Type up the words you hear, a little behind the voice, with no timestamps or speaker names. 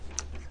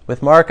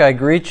With Mark, I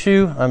greet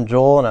you. I'm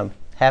Joel, and I'm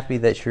happy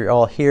that you're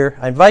all here.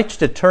 I invite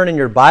you to turn in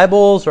your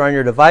Bibles or on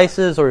your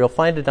devices, or you'll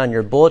find it on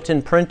your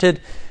bulletin printed,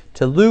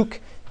 to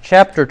Luke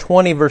chapter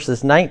 20,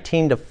 verses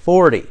 19 to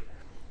 40.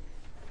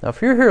 Now,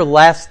 if you're here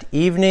last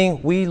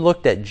evening, we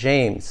looked at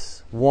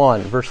James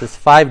 1, verses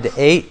 5 to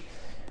 8.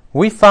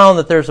 We found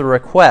that there's a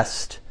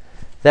request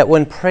that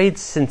when prayed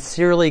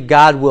sincerely,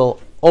 God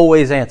will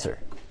always answer.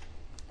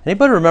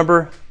 Anybody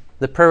remember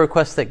the prayer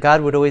request that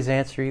God would always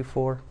answer you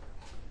for?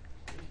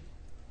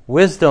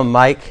 Wisdom,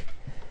 Mike.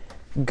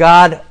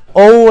 God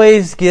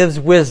always gives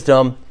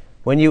wisdom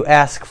when you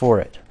ask for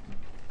it.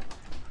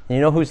 And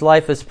you know whose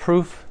life is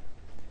proof?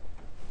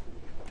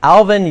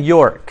 Alvin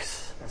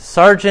York's.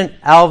 Sergeant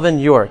Alvin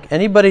York.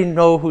 Anybody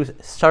know who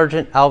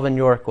Sergeant Alvin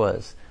York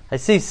was? I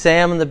see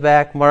Sam in the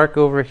back, Mark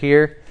over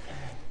here.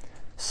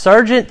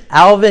 Sergeant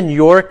Alvin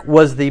York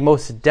was the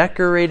most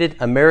decorated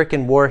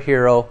American war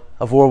hero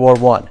of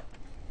World War I.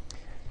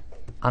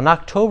 On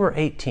October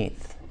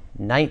 18th,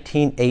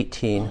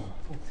 1918,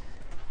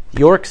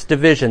 York's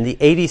division, the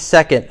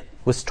 82nd,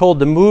 was told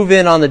to move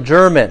in on the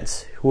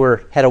Germans, who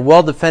had a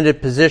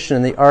well-defended position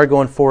in the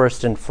Argonne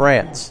Forest in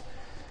France.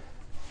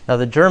 Now,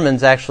 the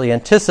Germans actually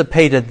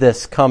anticipated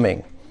this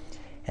coming,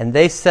 and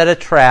they set a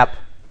trap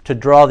to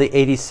draw the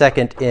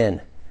 82nd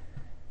in,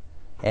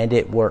 and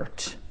it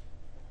worked.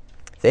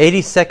 The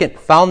 82nd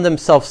found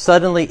themselves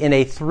suddenly in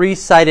a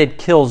three-sided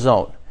kill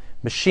zone,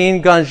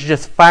 machine guns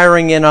just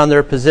firing in on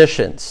their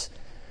positions.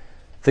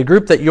 The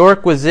group that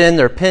York was in,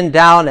 they're pinned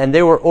down, and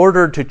they were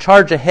ordered to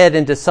charge ahead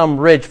into some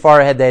ridge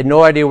far ahead. They had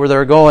no idea where they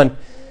were going.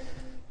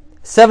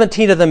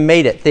 17 of them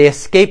made it. They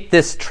escaped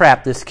this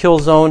trap, this kill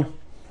zone,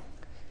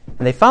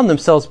 and they found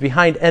themselves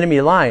behind enemy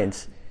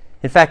lines.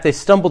 In fact, they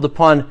stumbled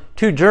upon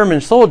two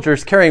German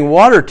soldiers carrying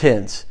water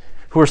tins,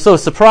 who were so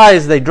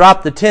surprised they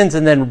dropped the tins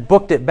and then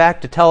booked it back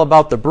to tell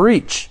about the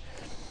breach.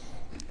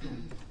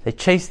 They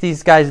chased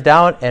these guys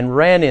down and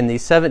ran in,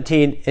 these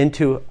 17,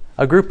 into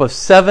a group of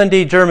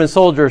 70 German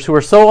soldiers who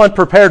were so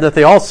unprepared that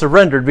they all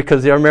surrendered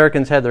because the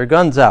Americans had their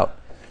guns out.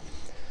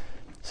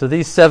 So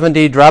these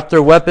 70 dropped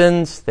their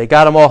weapons. They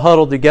got them all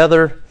huddled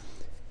together.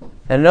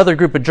 And another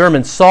group of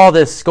Germans saw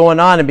this going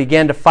on and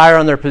began to fire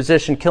on their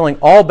position, killing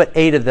all but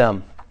 8 of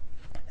them.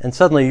 And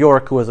suddenly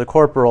York, who was a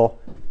corporal,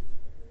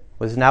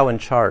 was now in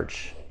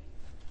charge.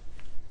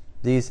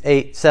 These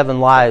 7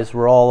 lives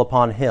were all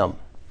upon him.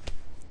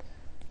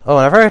 Oh,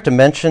 and I forgot to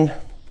mention,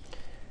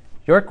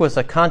 York was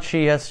a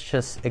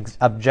conscientious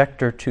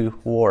objector to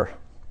war.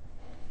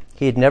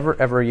 He had never,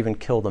 ever even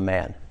killed a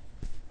man.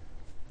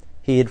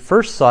 He had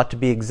first sought to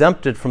be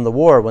exempted from the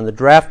war when the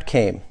draft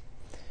came,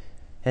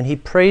 and he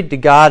prayed to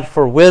God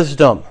for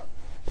wisdom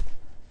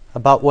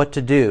about what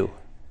to do,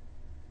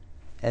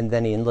 and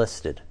then he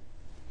enlisted.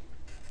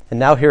 And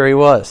now here he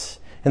was,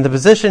 in the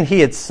position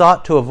he had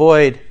sought to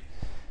avoid,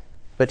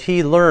 but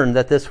he learned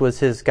that this was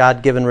his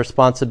God-given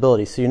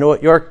responsibility. So you know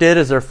what York did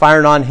as they're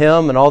firing on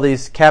him and all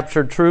these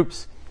captured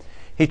troops?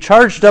 He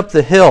charged up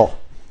the hill,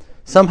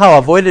 somehow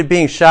avoided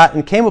being shot,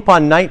 and came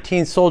upon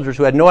 19 soldiers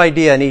who had no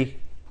idea, and he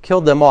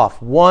killed them off,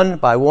 one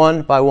by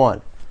one by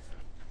one.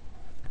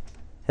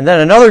 And then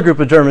another group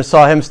of Germans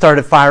saw him,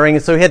 started firing,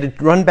 and so he had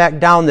to run back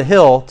down the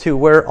hill to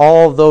where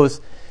all of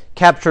those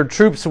captured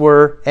troops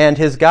were and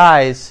his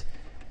guys.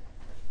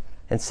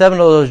 And 7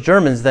 of those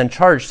Germans then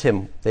charged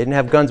him. They didn't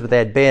have guns, but they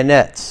had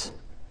bayonets.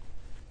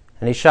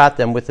 And he shot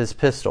them with his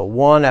pistol,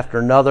 one after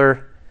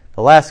another.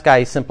 The last guy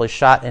he simply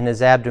shot in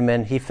his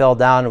abdomen. He fell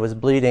down and was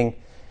bleeding.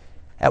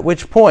 At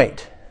which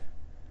point,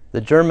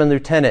 the German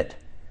lieutenant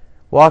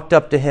walked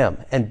up to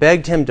him and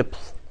begged him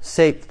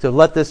to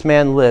let this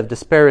man live, to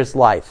spare his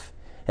life,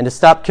 and to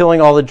stop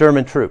killing all the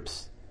German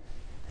troops.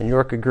 And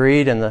York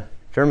agreed, and the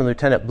German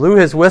lieutenant blew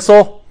his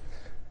whistle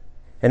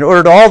and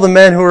ordered all the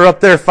men who were up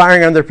there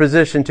firing on their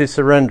position to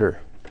surrender.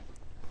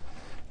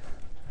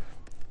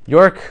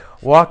 York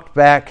walked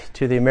back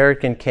to the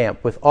American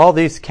camp with all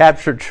these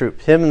captured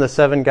troops, him and the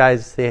 7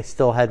 guys they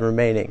still had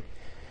remaining.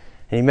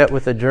 And he met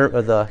with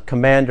the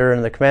commander,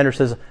 and the commander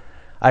says,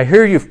 "I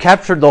hear you've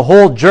captured the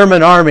whole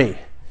German army."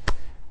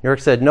 York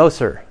said, "No,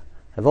 sir.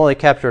 I've only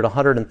captured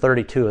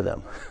 132 of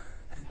them."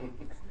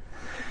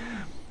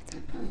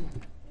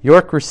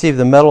 York received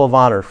the Medal of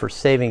Honor for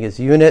saving his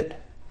unit,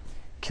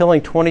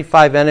 killing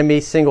 25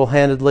 enemies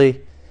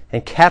single-handedly,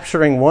 and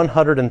capturing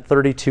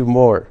 132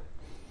 more.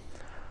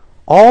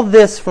 All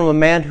this from a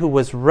man who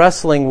was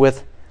wrestling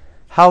with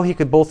how he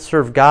could both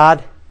serve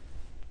God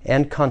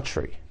and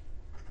country.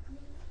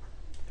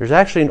 There's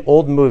actually an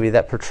old movie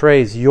that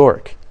portrays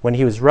York when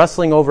he was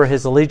wrestling over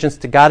his allegiance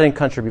to God and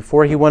country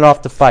before he went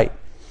off to fight.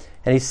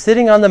 And he's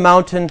sitting on the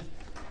mountain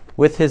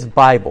with his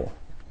Bible.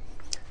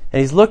 And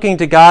he's looking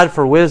to God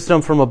for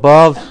wisdom from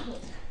above.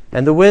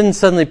 And the wind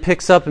suddenly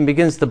picks up and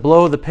begins to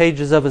blow the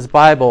pages of his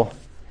Bible.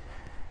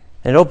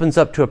 And it opens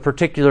up to a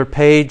particular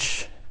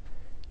page.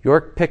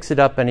 York picks it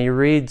up and he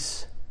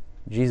reads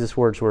Jesus'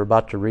 words we're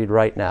about to read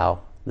right now,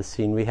 the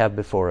scene we have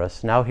before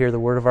us. Now hear the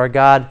word of our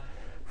God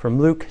from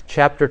Luke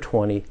chapter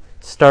 20,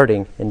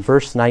 starting in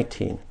verse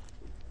 19.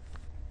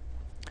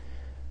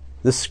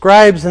 The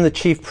scribes and the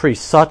chief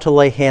priests sought to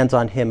lay hands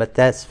on him at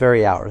that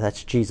very hour,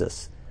 that's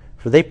Jesus,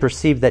 for they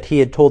perceived that he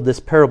had told this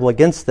parable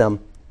against them,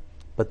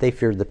 but they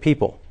feared the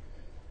people.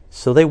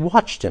 So they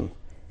watched him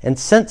and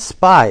sent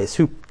spies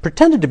who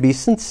pretended to be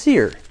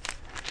sincere,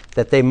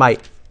 that they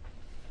might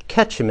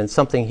catch him in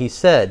something he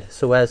said,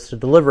 so as to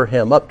deliver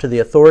him up to the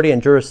authority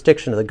and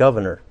jurisdiction of the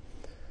governor.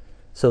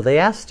 So they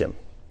asked him,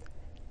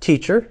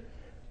 "Teacher,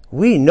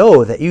 we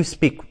know that you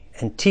speak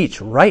and teach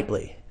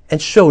rightly,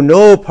 and show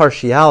no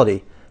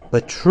partiality,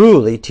 but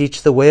truly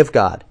teach the way of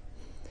God.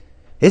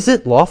 Is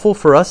it lawful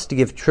for us to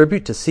give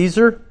tribute to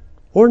Caesar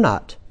or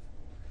not?"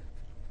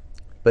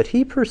 But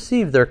he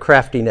perceived their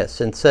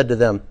craftiness and said to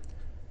them,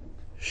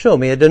 "Show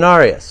me a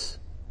denarius.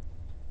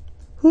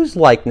 Whose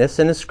likeness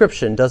and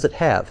inscription does it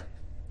have?"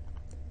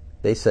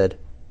 They said,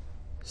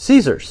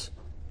 "Caesar's."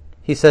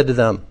 He said to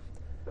them,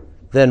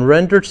 "Then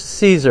render to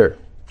Caesar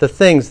the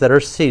things that are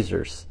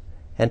Caesar's,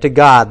 and to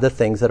God the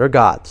things that are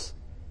God's."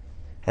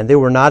 And they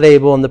were not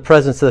able in the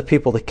presence of the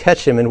people to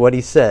catch him in what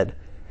he said,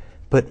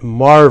 but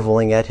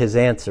marveling at his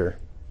answer,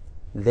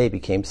 they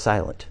became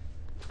silent.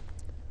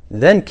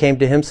 Then came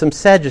to him some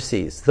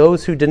Sadducees,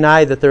 those who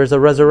deny that there is a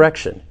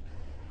resurrection.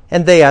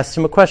 And they asked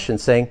him a question,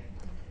 saying,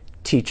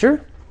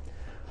 "Teacher,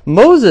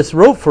 Moses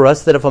wrote for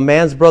us that if a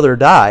man's brother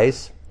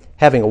dies,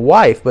 having a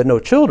wife but no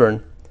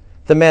children,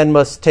 the man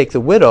must take the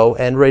widow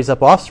and raise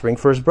up offspring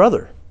for his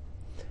brother.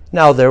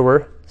 Now there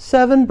were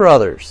 7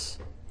 brothers.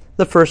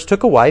 The first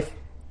took a wife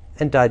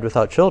and died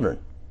without children.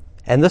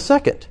 And the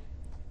second,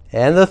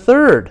 and the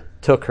third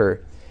took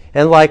her.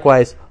 And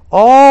likewise,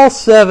 all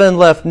 7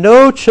 left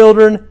no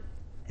children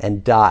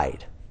and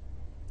died.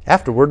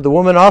 Afterward, the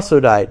woman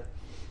also died.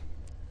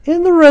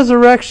 In the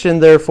resurrection,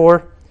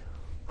 therefore,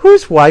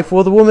 whose wife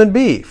will the woman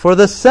be? For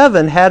the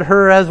 7 had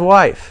her as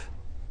wife."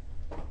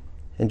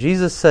 And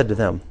Jesus said to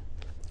them,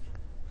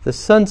 "The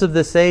sons of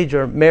this age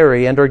are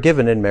marry and are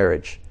given in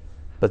marriage.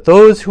 But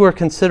those who are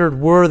considered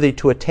worthy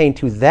to attain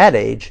to that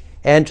age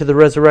and to the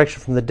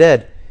resurrection from the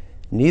dead,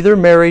 neither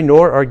marry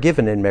nor are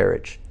given in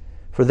marriage.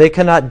 For they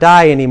cannot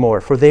die any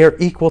more, for they are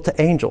equal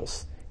to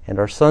angels, and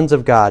are sons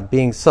of God,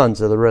 being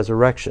sons of the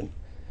resurrection.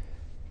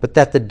 But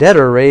that the dead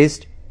are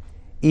raised,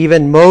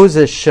 even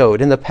Moses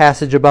showed in the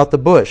passage about the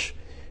bush,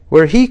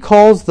 where he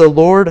calls the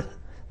Lord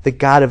the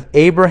God of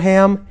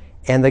Abraham,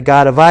 and the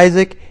God of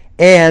Isaac,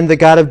 and the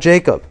God of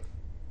Jacob.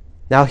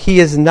 Now he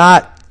is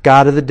not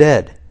God of the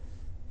dead,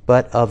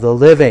 but of the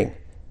living,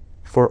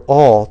 for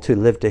all to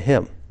live to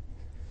him."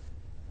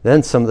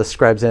 Then some of the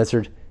scribes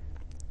answered,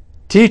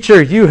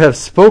 "Teacher, you have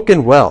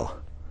spoken well."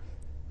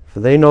 For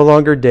they no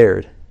longer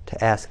dared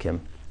to ask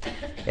him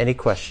any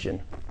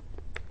question.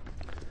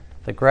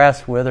 The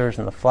grass withers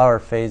and the flower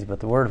fades, but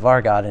the word of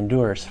our God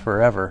endures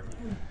forever.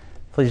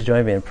 Please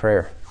join me in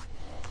prayer.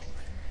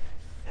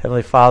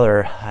 Heavenly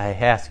Father, I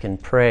ask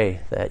and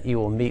pray that you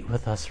will meet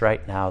with us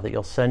right now, that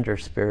you'll send your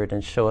Spirit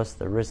and show us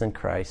the risen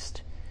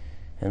Christ.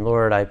 And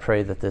Lord, I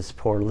pray that this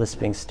poor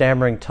lisping,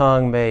 stammering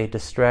tongue may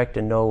distract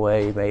in no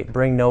way, may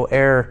bring no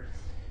error.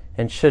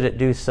 And should it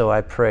do so,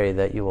 I pray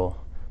that you will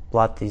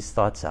blot these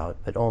thoughts out,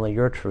 but only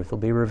your truth will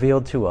be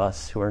revealed to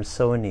us who are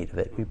so in need of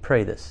it. We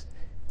pray this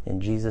in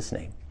Jesus'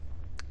 name.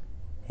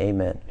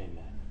 Amen.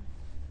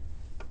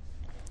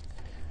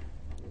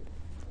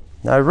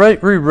 Now I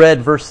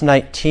reread verse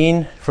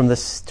 19 from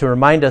this to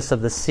remind us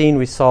of the scene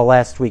we saw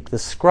last week. The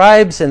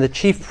scribes and the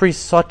chief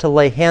priests sought to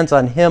lay hands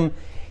on him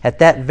at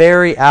that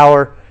very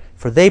hour,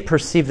 for they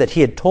perceived that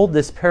he had told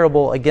this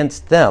parable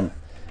against them,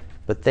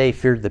 but they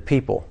feared the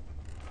people.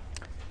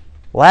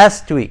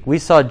 Last week, we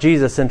saw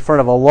Jesus in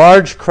front of a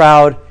large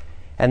crowd,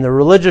 and the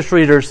religious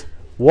leaders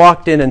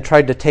walked in and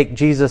tried to take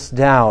Jesus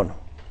down.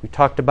 We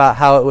talked about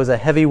how it was a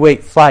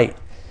heavyweight fight.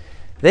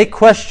 They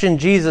questioned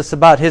Jesus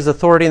about his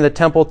authority in the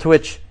temple, to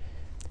which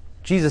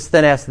Jesus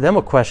then asked them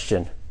a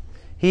question.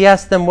 He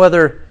asked them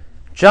whether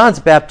John's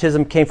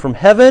baptism came from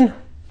heaven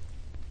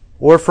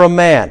or from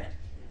man.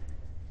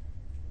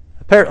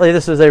 Apparently,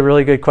 this was a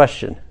really good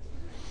question,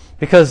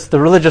 because the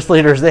religious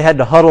leaders, they had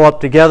to huddle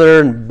up together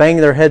and bang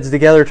their heads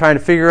together trying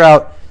to figure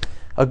out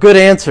a good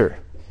answer.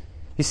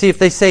 You see, if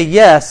they say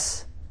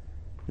yes,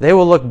 they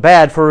will look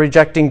bad for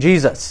rejecting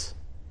Jesus.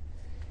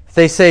 If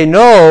they say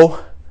no,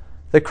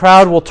 the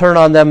crowd will turn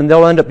on them and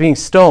they'll end up being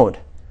stoned.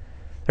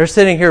 They're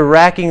sitting here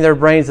racking their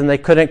brains and they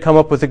couldn't come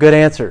up with a good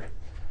answer.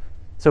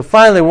 So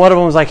finally, one of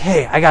them was like,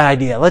 "Hey, I got an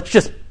idea. Let's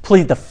just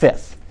plead the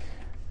fifth."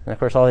 And of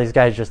course, all these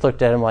guys just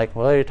looked at him like,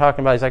 "What are you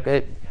talking about?" He's like,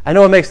 "Hey, I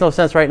know it makes no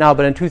sense right now,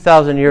 but in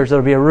 2,000 years,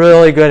 it'll be a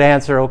really good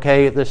answer,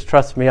 okay? Just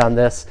trust me on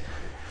this."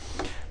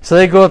 So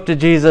they go up to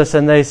Jesus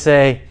and they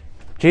say,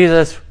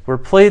 "Jesus, we're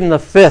pleading the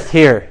fifth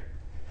here."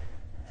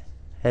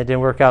 And it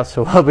didn't work out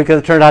so well, because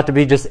it turned out to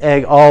be just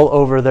egg all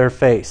over their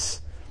face.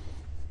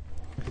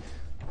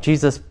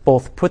 Jesus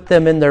both put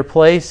them in their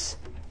place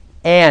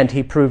and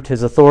he proved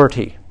his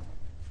authority.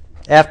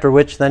 After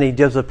which, then he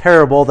gives a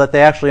parable that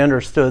they actually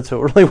understood. So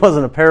it really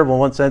wasn't a parable in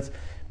one sense,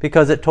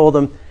 because it told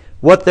them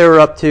what they were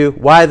up to,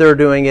 why they were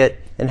doing it,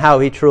 and how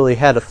he truly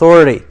had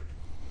authority.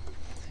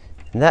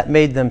 And that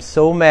made them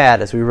so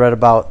mad, as we read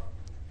about,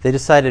 they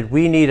decided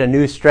we need a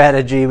new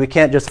strategy. We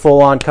can't just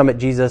full on come at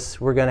Jesus.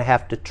 We're going to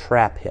have to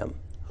trap him,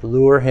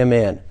 lure him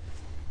in.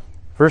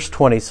 Verse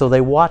 20, so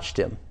they watched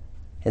him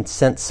and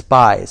sent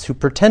spies who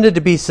pretended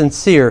to be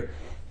sincere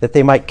that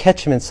they might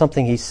catch him in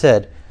something he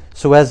said,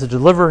 so as to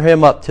deliver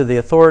him up to the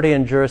authority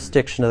and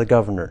jurisdiction of the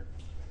governor.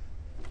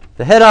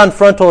 The head-on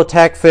frontal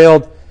attack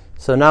failed,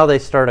 so now they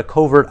start a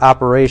covert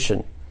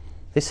operation.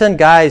 They send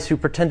guys who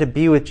pretend to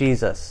be with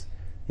Jesus.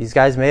 These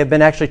guys may have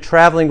been actually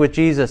traveling with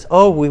Jesus.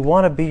 Oh, we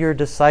want to be your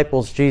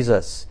disciples,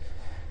 Jesus.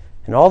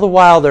 And all the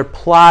while they're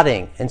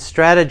plotting and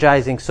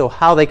strategizing so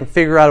how they can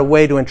figure out a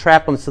way to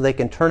entrap him so they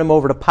can turn him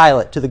over to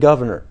Pilate, to the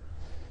governor.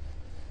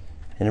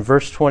 And in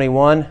verse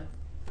 21,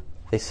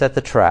 they set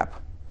the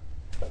trap.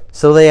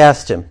 So they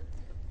asked him,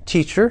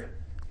 Teacher,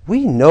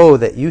 we know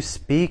that you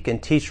speak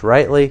and teach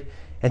rightly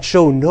and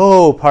show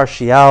no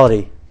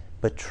partiality,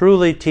 but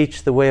truly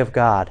teach the way of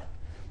God.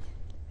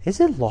 Is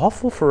it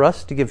lawful for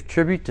us to give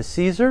tribute to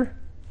Caesar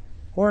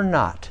or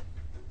not?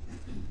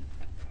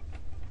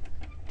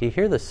 Do you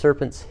hear the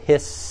serpent's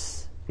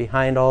hiss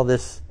behind all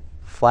this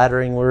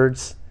flattering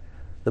words?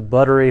 The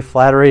buttery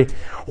flattery.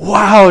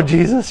 Wow,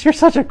 Jesus, you're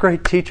such a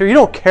great teacher. You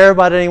don't care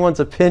about anyone's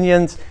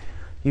opinions.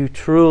 You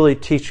truly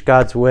teach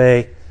God's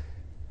way.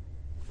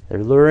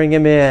 They're luring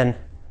him in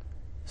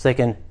so they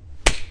can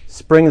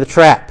spring the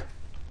trap.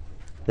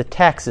 The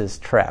taxes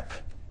trap.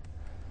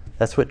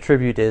 That's what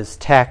tribute is,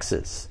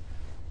 taxes.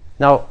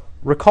 Now,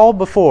 recall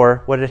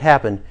before what had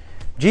happened.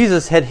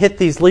 Jesus had hit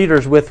these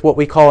leaders with what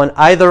we call an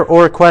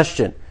either-or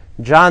question.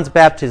 John's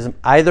baptism,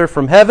 either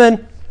from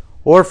heaven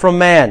or from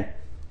man.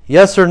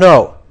 Yes or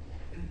no?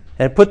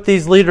 And put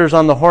these leaders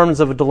on the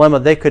horns of a dilemma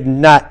they could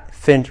not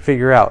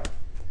figure out.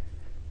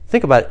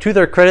 Think about it. To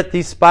their credit,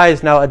 these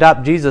spies now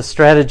adopt Jesus'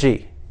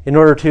 strategy in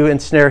order to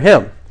ensnare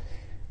him.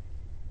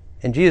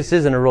 And Jesus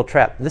is in a real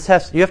trap.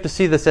 You have to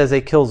see this as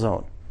a kill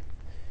zone.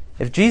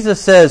 If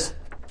Jesus says,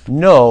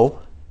 no,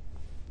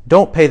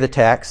 don't pay the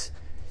tax,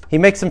 he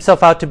makes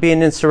himself out to be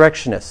an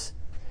insurrectionist.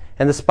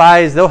 And the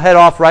spies, they'll head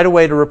off right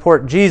away to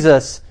report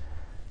Jesus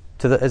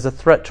as a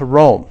threat to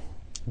Rome.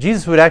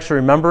 Jesus would actually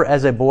remember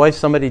as a boy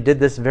somebody did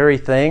this very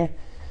thing.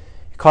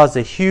 It caused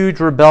a huge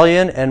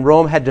rebellion and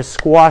Rome had to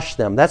squash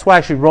them. That's why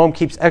actually Rome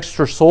keeps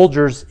extra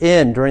soldiers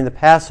in during the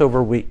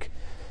Passover week.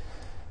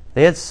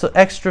 They had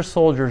extra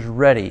soldiers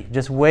ready,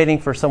 just waiting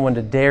for someone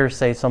to dare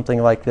say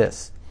something like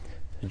this.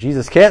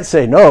 Jesus can't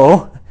say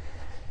no.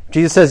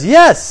 Jesus says,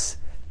 yes,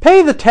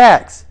 pay the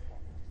tax.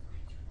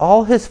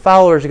 All his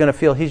followers are going to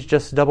feel he's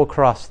just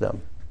double-crossed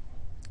them.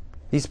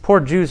 These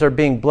poor Jews are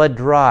being bled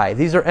dry.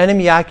 These are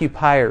enemy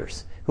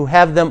occupiers who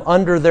have them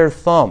under their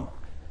thumb.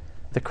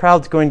 The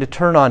crowd's going to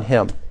turn on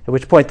him, at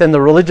which point then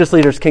the religious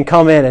leaders can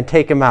come in and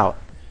take him out.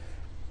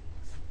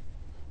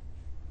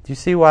 Do you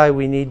see why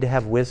we need to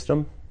have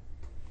wisdom?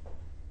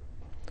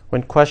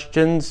 When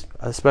questions,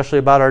 especially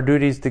about our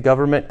duties to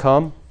government,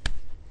 come,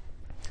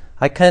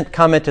 I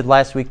commented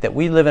last week that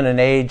we live in an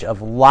age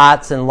of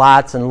lots and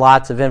lots and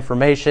lots of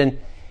information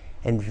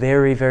and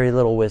very, very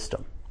little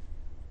wisdom.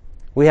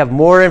 We have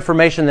more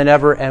information than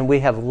ever, and we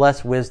have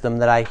less wisdom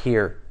that I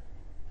hear,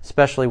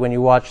 especially when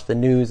you watch the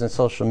news and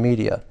social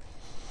media.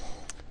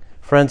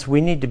 Friends,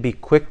 we need to be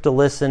quick to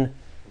listen,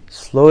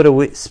 slow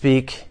to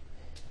speak,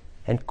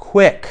 and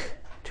quick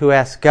to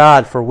ask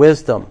God for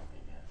wisdom,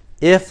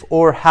 if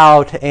or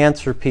how to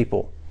answer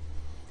people.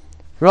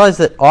 Realize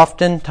that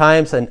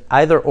oftentimes an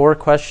either-or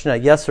question, a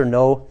yes or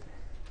no,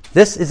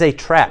 this is a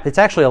trap. It's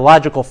actually a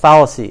logical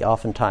fallacy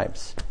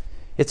oftentimes.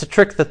 It's a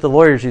trick that the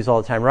lawyers use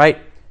all the time, right?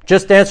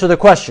 Just answer the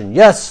question,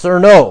 yes or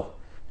no.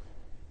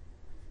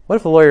 What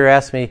if a lawyer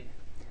asked me,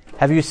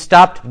 have you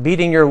stopped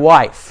beating your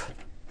wife?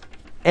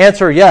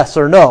 Answer yes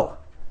or no.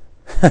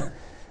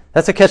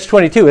 That's a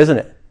catch-22, isn't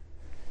it?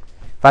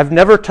 If I've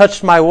never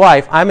touched my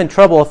wife, I'm in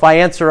trouble if I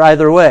answer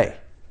either way.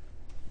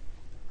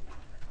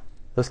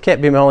 Those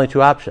can't be my only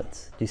two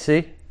options. Do you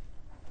see?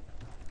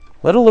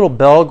 Let a little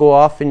bell go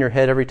off in your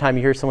head every time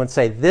you hear someone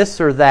say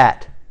this or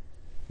that.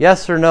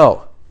 Yes or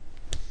no.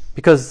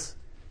 Because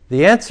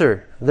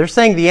they're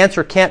saying the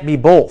answer can't be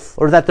both,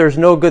 or that there's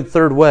no good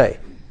third way.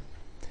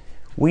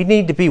 We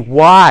need to be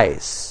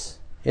wise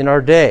in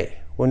our day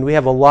when we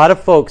have a lot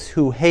of folks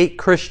who hate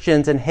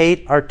Christians and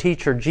hate our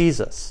teacher,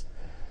 Jesus.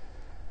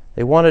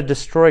 They want to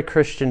destroy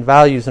Christian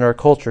values in our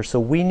culture. So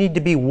we need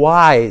to be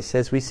wise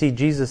as we see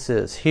Jesus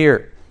is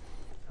here,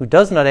 who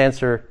does not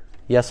answer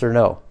yes or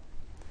no.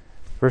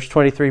 Verse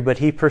 23, but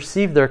he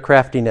perceived their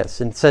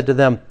craftiness and said to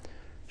them,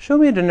 show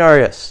me a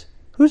denarius.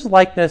 Whose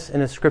likeness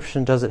and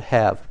inscription does it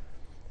have?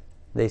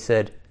 They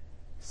said,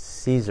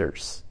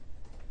 Caesar's.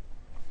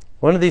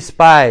 One of these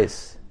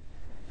spies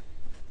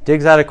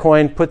digs out a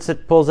coin, pulls it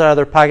out of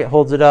their pocket,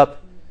 holds it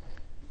up,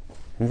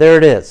 and there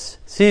it is.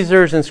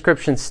 Caesar's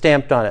inscription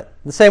stamped on it.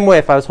 The same way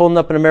if I was holding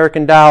up an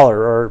American dollar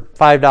or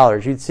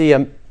 $5, you'd see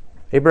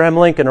Abraham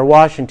Lincoln or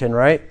Washington,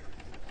 right?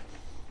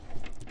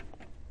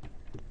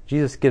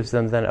 Jesus gives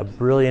them then a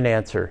brilliant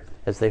answer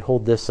as they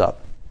hold this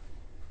up.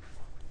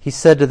 He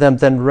said to them,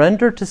 then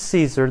render to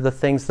Caesar the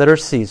things that are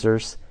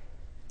Caesar's,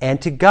 and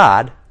to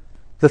God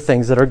the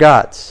things that are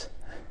God's.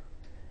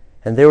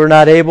 And they were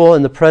not able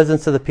in the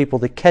presence of the people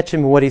to catch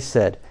him in what he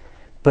said.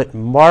 But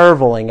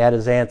marveling at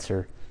his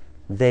answer,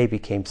 they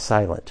became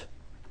silent.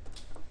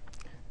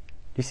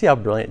 Do you see how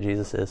brilliant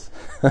Jesus is?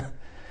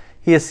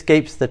 He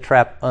escapes the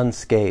trap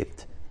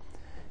unscathed.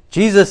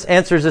 Jesus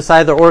answers this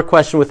either or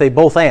question with a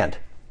both and.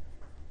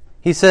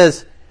 He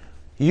says,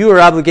 you are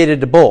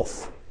obligated to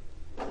both,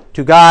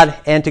 to God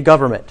and to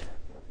government.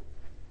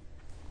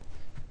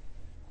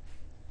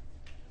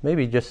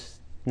 Maybe just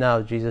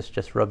now Jesus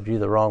just rubbed you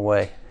the wrong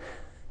way.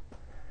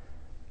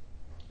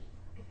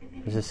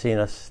 He's just seeing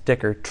a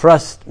sticker,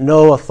 trust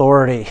no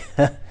authority.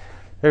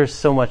 There's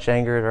so much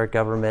anger at our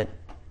government.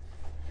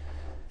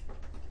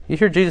 You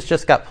hear Jesus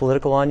just got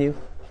political on you?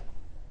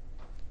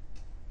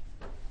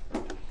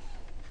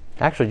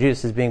 Actually,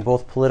 Jesus is being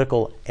both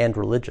political and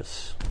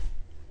religious.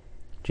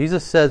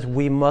 Jesus says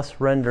we must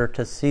render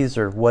to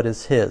Caesar what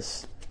is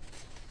his.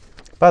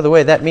 By the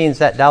way, that means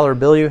that dollar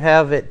bill you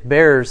have, it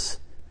bears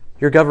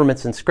your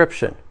government's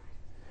inscription.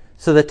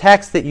 So the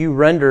tax that you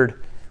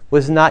rendered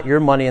was not your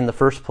money in the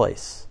first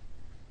place.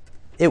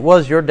 It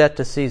was your debt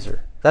to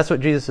Caesar. That's what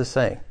Jesus is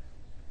saying.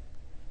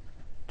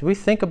 Do we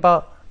think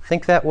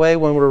that way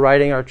when we're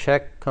writing our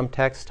check come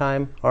tax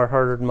time, our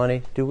hard-earned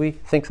money? Do we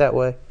think that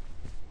way?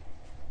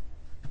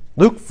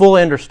 Luke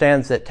fully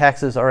understands that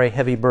taxes are a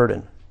heavy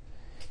burden.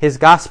 His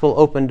gospel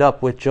opened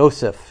up with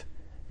Joseph,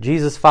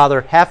 Jesus'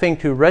 father, having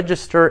to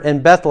register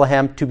in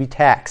Bethlehem to be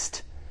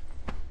taxed.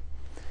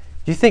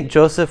 Do you think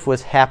Joseph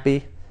was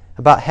happy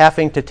about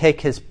having to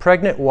take his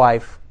pregnant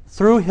wife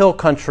through hill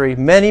country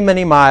many,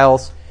 many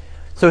miles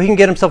so he can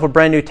get himself a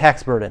brand new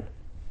tax burden?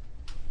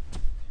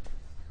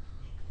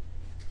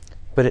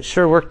 But it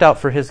sure worked out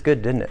for his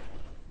good, didn't it?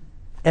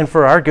 And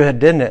for our good,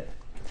 didn't it?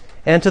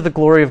 And to the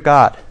glory of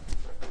God.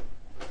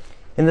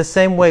 In the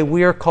same way,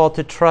 we are called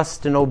to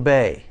trust and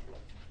obey,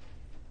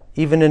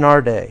 even in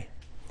our day.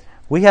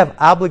 We have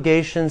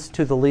obligations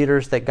to the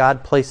leaders that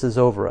God places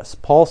over us.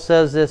 Paul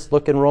says this,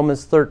 look in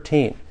Romans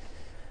 13.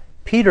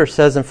 Peter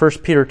says in 1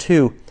 Peter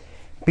 2,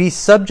 be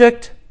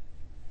subject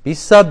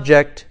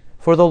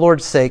for the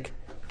Lord's sake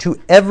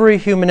to every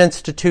human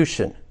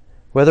institution,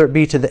 whether it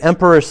be to the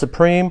emperor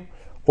supreme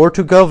or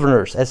to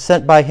governors, as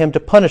sent by him to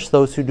punish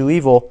those who do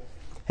evil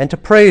and to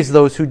praise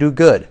those who do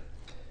good.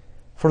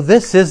 For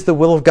this is the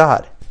will of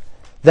God,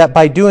 that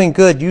by doing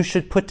good you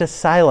should put to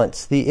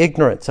silence the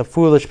ignorance of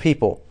foolish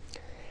people.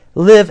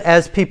 Live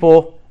as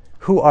people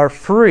who are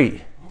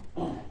free,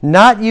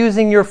 not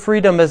using your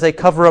freedom as a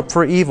cover-up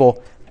for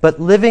evil, but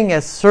living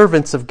as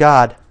servants of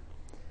God.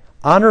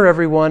 Honor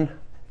everyone,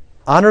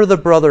 honor the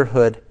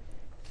brotherhood,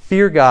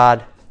 fear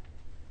God,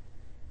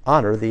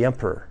 honor the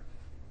emperor.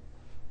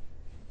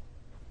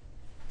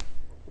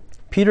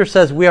 Peter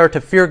says we are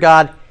to fear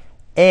God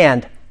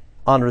and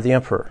honor the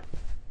emperor.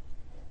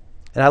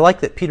 And I like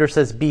that Peter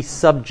says be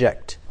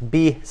subject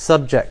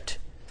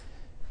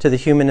to the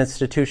human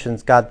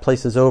institutions God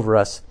places over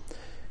us.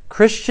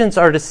 Christians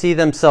are to see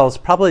themselves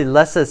probably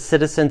less as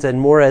citizens and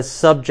more as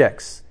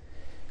subjects.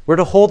 We're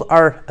to hold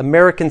our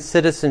American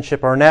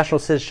citizenship, our national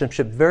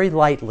citizenship, very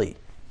lightly.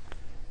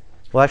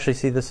 We'll actually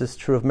see this is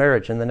true of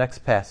marriage in the next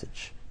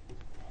passage.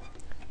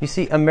 You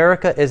see,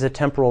 America is a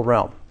temporal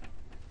realm.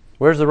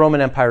 Where's the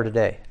Roman Empire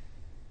today?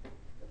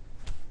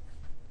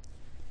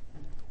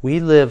 We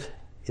live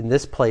in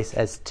this place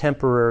as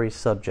temporary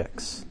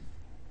subjects.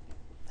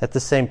 At the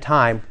same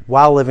time,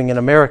 while living in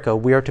America,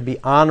 we are to be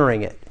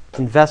honoring it,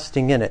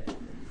 investing in it,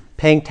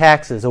 paying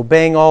taxes,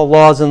 obeying all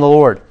laws in the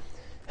Lord,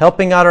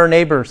 helping out our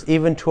neighbors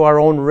even to our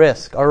own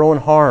risk, our own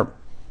harm,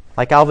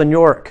 like Alvin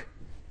York,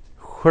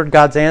 who heard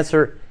God's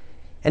answer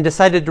and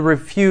decided to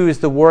refuse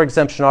the war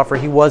exemption offer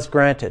he was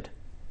granted.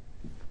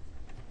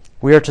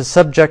 We are to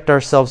subject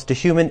ourselves to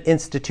human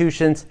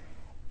institutions,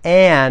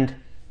 and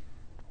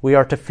we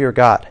are to fear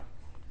God.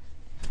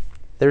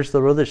 There's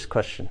the religious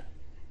question.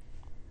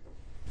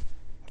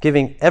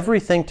 Giving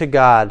everything to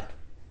God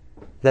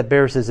that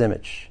bears his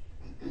image.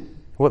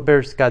 What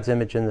bears God's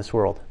image in this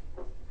world?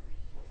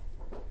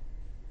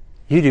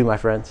 You do, my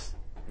friends.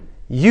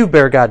 You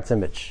bear God's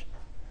image.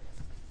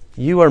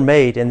 You are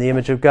made in the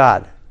image of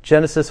God.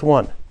 Genesis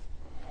 1.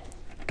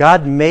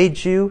 God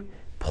made you,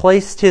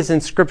 placed his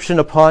inscription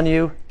upon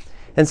you,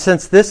 and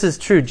since this is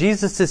true,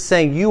 Jesus is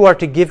saying you are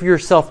to give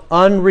yourself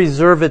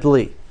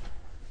unreservedly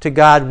to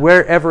God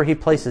wherever he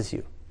places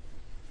you.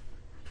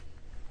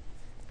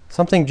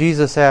 Something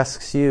Jesus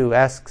asks you,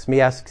 asks me,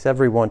 asks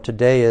everyone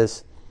today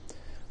is,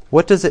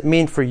 what does it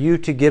mean for you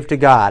to give to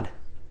God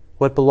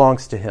what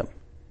belongs to him?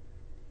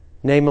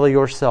 Namely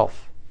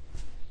yourself.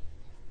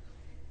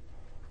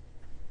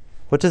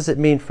 What does it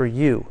mean for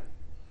you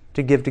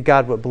to give to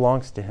God what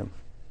belongs to him?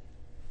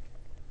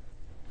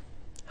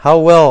 How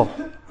well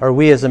are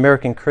we as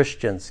American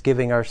Christians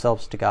giving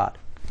ourselves to God?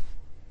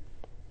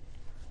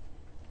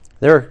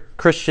 There are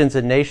Christians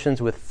in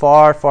nations with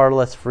far, far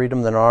less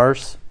freedom than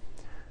ours,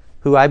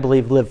 who I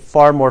believe live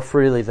far more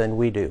freely than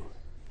we do.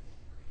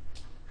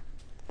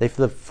 They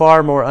live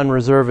far more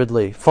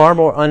unreservedly, far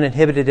more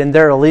uninhibited in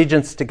their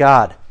allegiance to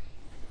God.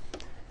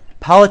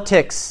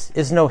 Politics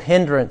is no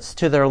hindrance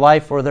to their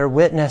life or their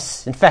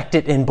witness. In fact,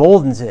 it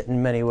emboldens it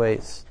in many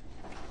ways.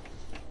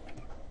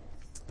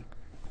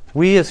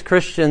 We as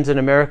Christians in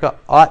America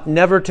ought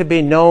never to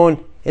be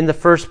known in the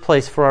first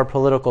place for our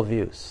political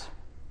views.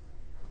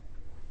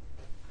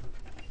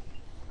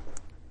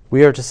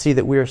 We are to see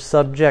that we are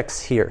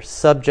subjects here,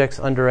 subjects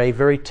under a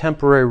very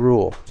temporary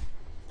rule.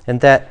 And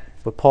that,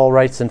 what Paul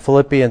writes in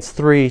Philippians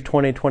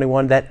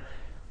 3:20-21, that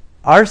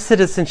our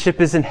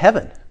citizenship is in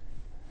heaven.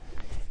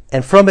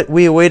 And from it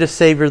we await a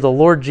Savior, the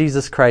Lord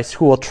Jesus Christ,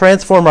 who will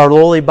transform our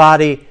lowly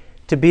body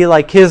to be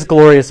like His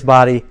glorious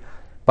body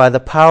by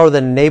the power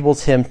that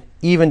enables Him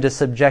even to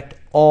subject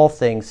all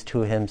things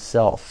to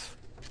Himself.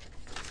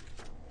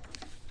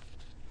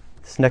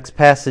 This next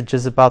passage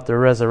is about the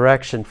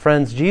resurrection.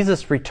 Friends,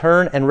 Jesus'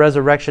 return and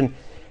resurrection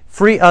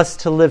free us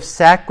to live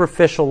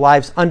sacrificial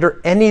lives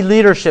under any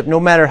leadership, no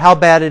matter how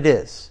bad it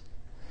is.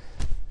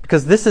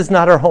 Because this is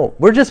not our home.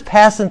 We're just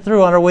passing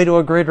through on our way to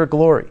a greater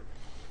glory.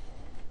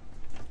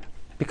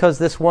 Because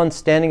this one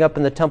standing up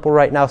in the temple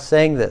right now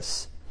saying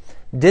this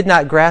did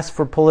not grasp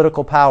for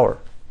political power,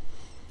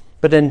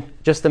 but in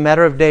just a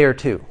matter of day or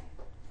two,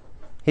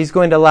 he's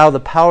going to allow the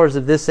powers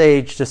of this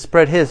age to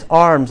spread his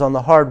arms on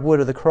the hard wood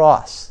of the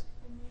cross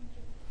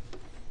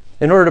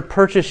in order to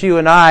purchase you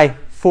and I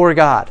for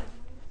God.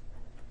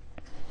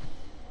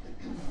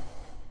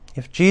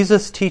 If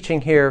Jesus'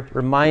 teaching here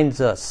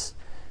reminds us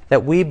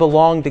that we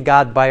belong to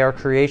God by our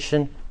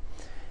creation,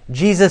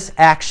 Jesus'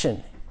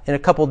 action in a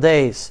couple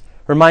days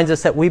reminds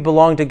us that we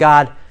belong to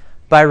God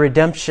by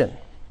redemption.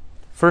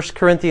 1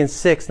 Corinthians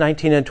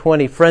 6:19 and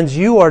 20. Friends,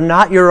 you are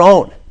not your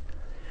own.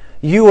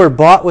 You were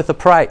bought with a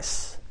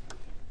price.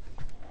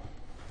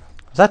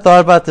 As I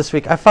thought about this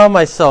week, I found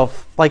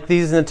myself, like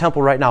these in the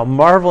temple right now,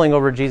 marveling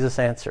over Jesus'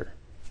 answer.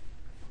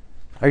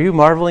 Are you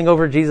marveling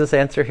over Jesus'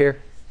 answer here?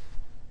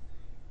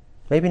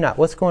 Maybe not.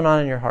 What's going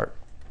on in your heart?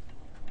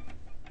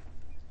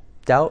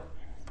 Doubt?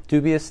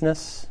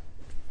 Dubiousness?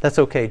 That's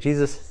okay.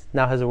 Jesus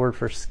now has a word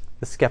for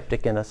the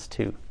skeptic in us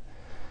too.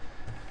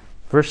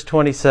 Verse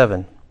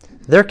 27.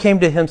 There came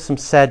to him some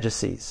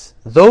Sadducees,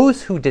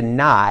 those who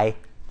deny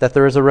that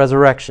there is a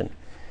resurrection.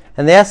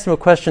 And they asked him a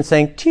question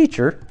saying,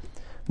 Teacher,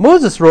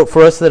 Moses wrote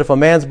for us that if a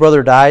man's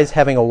brother dies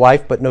having a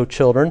wife but no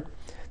children,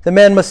 the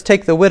man must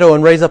take the widow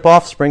and raise up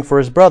offspring for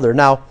his brother.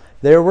 Now,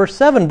 there were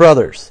 7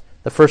 brothers.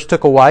 The first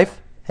took a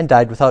wife and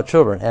died without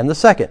children, and the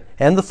second,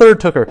 and the third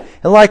took her.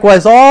 And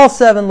likewise all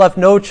 7 left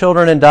no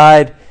children and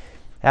died.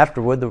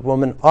 Afterward the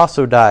woman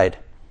also died.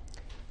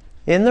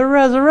 In the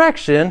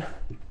resurrection,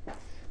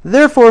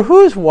 therefore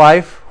whose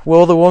wife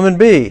will the woman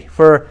be?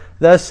 For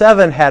the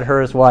 7 had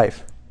her as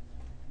wife.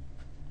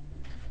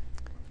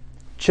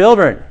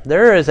 Children,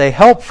 there is a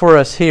help for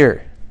us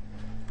here.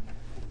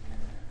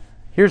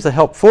 Here's a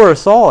help for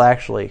us all,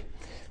 actually.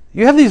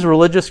 You have these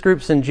religious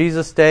groups in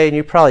Jesus' day, and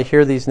you probably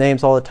hear these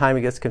names all the time.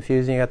 It gets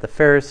confusing. You got the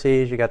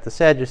Pharisees, you got the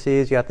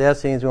Sadducees, you got the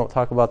Essenes. We won't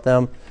talk about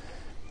them.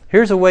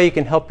 Here's a way you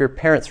can help your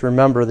parents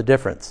remember the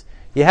difference.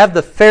 You have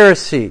the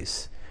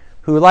Pharisees,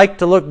 who like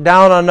to look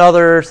down on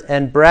others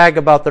and brag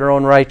about their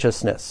own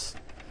righteousness.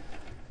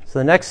 So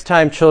the next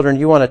time, children,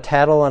 you want to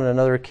tattle on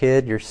another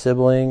kid, your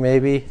sibling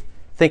maybe,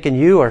 thinking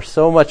you are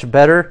so much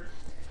better,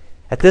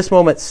 at this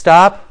moment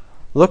stop,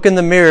 look in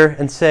the mirror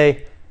and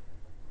say,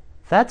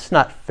 that's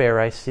not fair,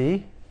 I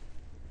see,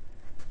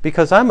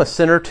 because I'm a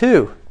sinner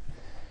too,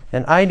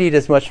 and I need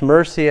as much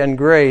mercy and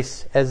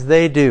grace as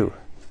they do.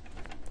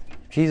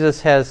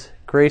 Jesus has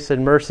grace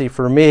and mercy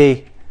for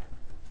me.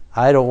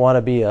 I don't want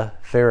to be a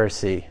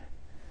Pharisee.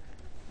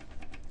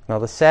 Now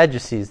the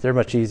Sadducees, they're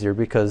much easier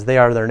because they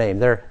are their name.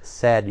 They're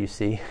sad, you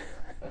see.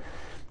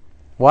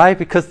 Why?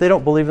 Because they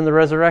don't believe in the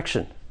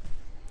resurrection.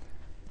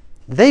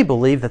 They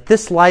believe that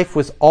this life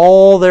was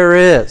all there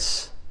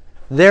is.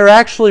 They're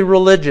actually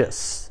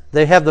religious.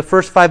 They have the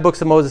first 5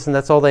 books of Moses and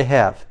that's all they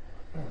have.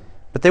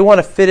 But they want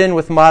to fit in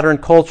with modern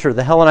culture,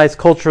 the Hellenized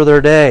culture of their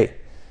day.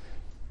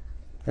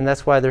 And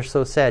that's why they're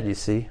so sad, you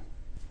see.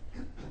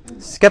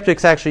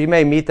 Skeptics, actually, you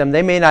may meet them.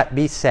 They may not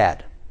be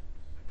sad.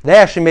 They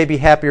actually may be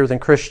happier than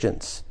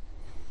Christians.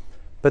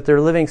 But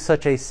they're living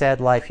such a sad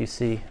life, you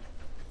see,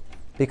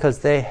 because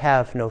they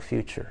have no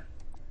future.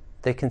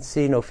 They can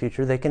see no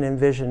future. They can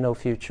envision no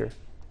future.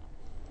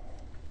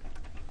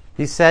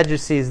 These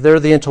Sadducees, they're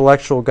the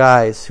intellectual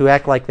guys who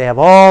act like they have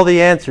all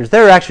the answers.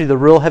 They're actually the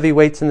real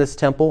heavyweights in this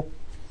temple.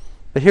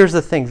 But here's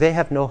the thing. They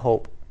have no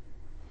hope.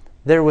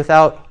 They're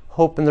without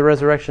hope in the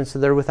resurrection, so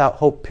they're without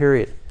hope,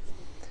 period.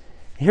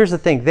 Here's the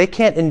thing. They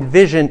can't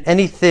envision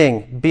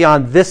anything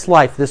beyond this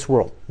life, this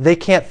world. They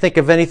can't think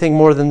of anything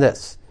more than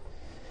this.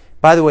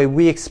 By the way,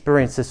 we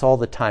experience this all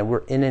the time.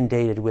 We're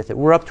inundated with it.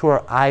 We're up to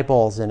our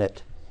eyeballs in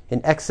it.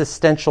 An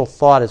existential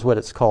thought is what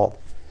it's called.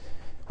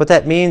 What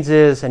that means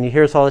is, and you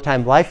hear this all the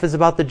time, life is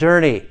about the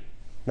journey,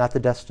 not the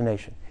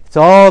destination. It's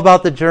all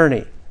about the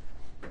journey.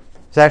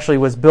 It actually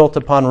was built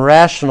upon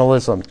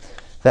rationalism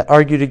that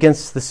argued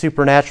against the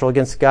supernatural,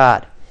 against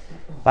God.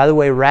 By the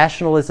way,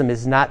 rationalism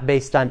is not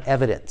based on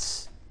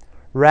evidence.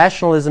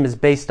 Rationalism is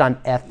based on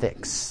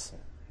ethics.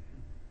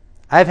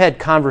 I've had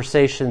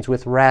conversations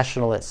with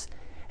rationalists,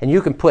 and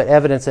you can put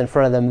evidence in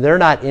front of them, they're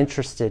not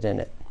interested in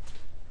it.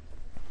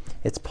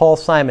 It's Paul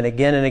Simon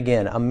again and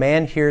again. A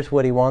man hears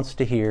what he wants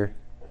to hear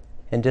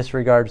and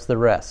disregards the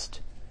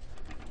rest.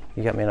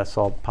 You got me on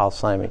a Paul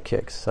Simon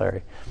kick,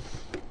 sorry.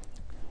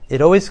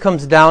 It always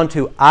comes down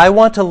to, I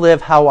want to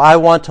live how I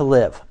want to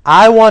live.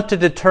 I want to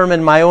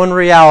determine my own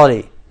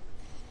reality.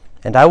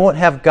 And I won't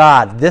have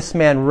God, this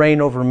man,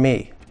 reign over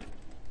me.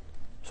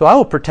 So I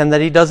will pretend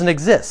that he doesn't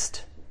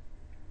exist.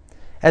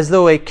 As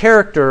though a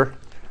character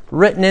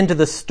written into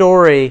the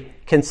story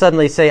can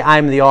suddenly say,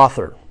 I'm the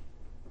author.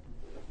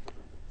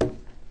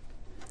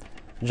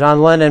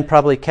 John Lennon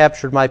probably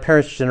captured my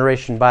parents'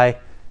 generation by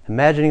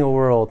imagining a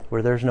world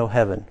where there's no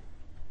heaven.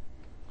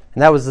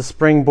 And that was the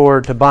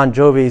springboard to Bon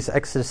Jovi's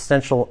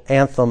existential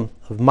anthem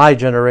of my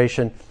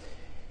generation.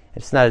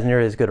 It's not as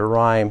nearly as good a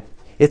rhyme.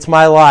 It's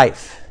my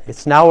life.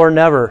 It's now or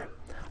never.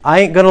 I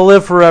ain't going to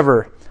live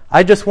forever.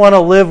 I just want to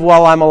live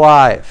while I'm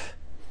alive.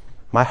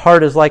 My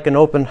heart is like an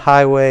open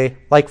highway.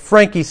 Like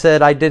Frankie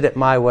said, I did it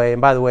my way.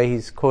 And by the way,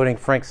 he's quoting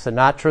Frank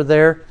Sinatra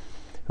there,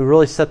 who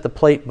really set the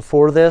plate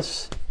before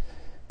this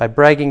by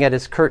bragging at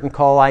his curtain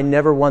call, I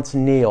never once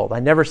kneeled.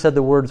 I never said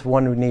the words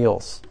one who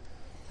kneels.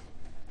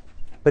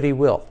 But he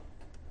will,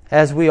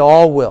 as we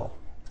all will,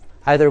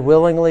 either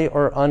willingly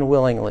or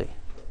unwillingly.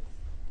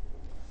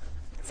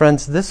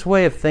 Friends, this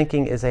way of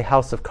thinking is a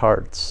house of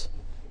cards.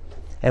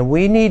 And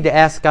we need to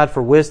ask God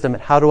for wisdom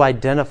at how to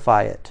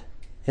identify it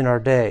in our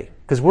day.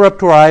 Because we're up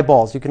to our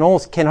eyeballs. You can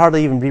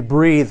hardly even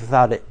breathe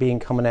without it being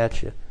coming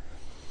at you.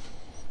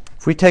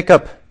 If we take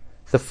up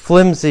the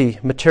flimsy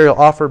material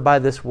offered by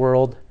this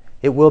world,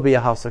 it will be a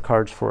house of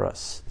cards for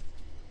us.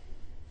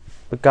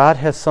 But God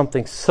has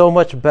something so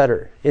much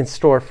better in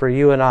store for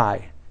you and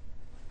I.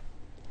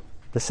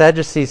 The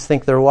Sadducees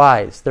think they're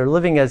wise. They're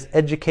living as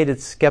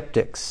educated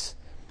skeptics.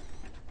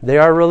 They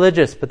are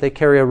religious, but they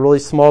carry a really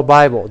small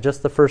Bible,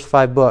 just the first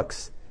 5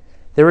 books.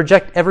 They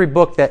reject every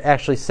book that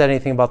actually said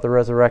anything about the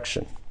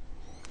resurrection.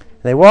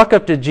 And they walk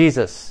up to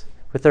Jesus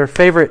with their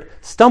favorite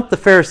stump the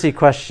Pharisee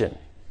question.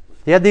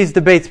 They had these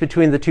debates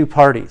between the two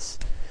parties.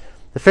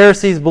 The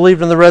Pharisees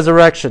believed in the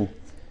resurrection,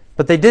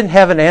 but they didn't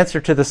have an answer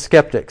to the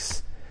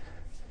skeptics.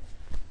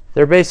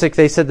 They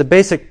said the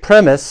basic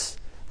premise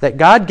that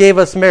God gave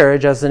us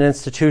marriage as an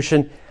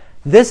institution,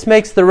 this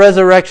makes the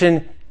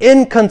resurrection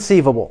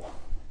inconceivable.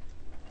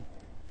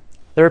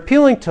 They're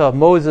appealing to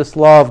Moses'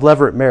 law of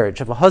levirate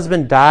marriage. If a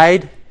husband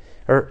died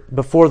or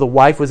before the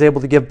wife was able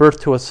to give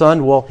birth to a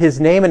son, well, his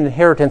name and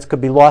inheritance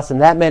could be lost,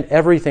 and that meant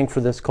everything for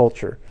this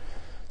culture.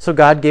 So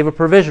God gave a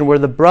provision where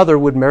the brother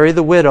would marry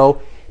the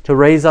widow to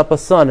raise up a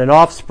son, an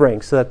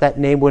offspring, so that that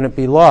name wouldn't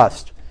be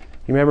lost.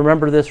 You may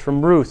remember this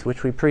from Ruth,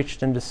 which we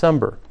preached in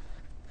December.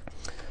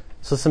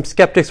 So some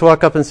skeptics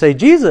walk up and say,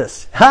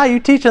 Jesus, you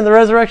teaching the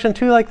resurrection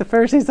too like the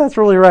Pharisees? That's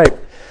really right.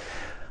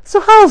 So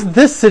how is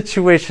this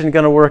situation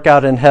going to work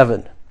out in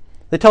heaven?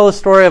 They tell the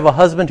story of a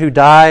husband who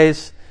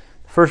dies.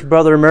 The first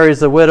brother marries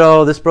the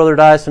widow. This brother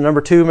dies, so number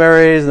 2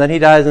 marries, and then he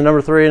dies, and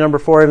number 3 and number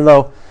 4, even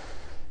though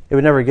it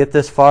would never get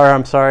this far.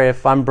 I'm sorry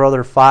if I'm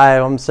brother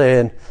 5, I'm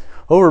saying,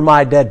 over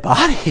my dead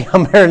body,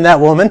 I'm marrying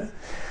that woman.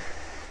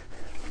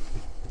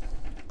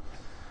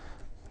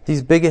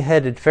 These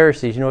big-headed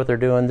Pharisees, you know what they're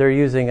doing? They're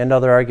using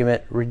another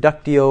argument,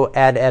 reductio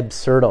ad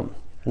absurdum,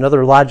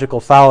 another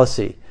logical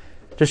fallacy,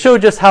 to show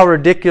just how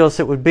ridiculous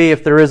it would be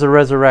if there is a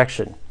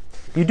resurrection.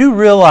 You do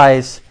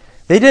realize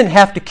they didn't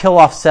have to kill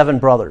off 7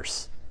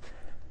 brothers.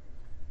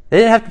 They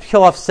didn't have to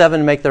kill off 7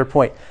 to make their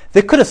point.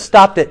 They could have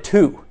stopped at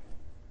 2,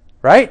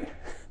 right?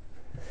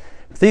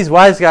 These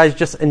wise guys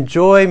just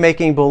enjoy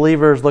making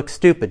believers look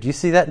stupid. Do you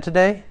see that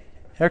today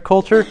in our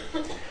culture?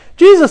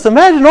 Jesus,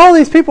 imagine all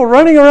these people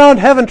running around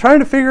heaven trying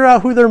to figure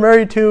out who they're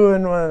married to.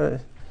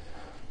 And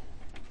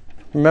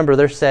remember,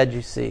 they're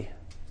Sadducee.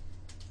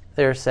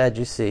 They're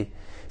Sadducee.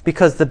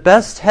 Because the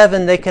best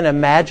heaven they can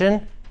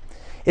imagine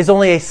is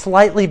only a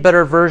slightly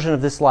better version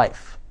of this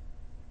life.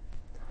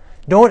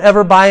 Don't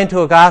ever buy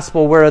into a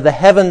gospel where the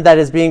heaven that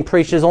is being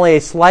preached is only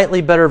a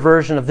slightly better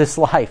version of this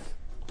life.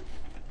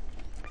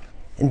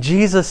 And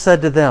Jesus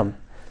said to them,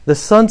 the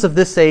sons of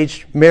this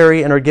age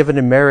marry and are given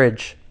in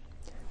marriage,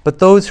 but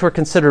those who are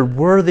considered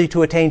worthy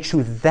to attain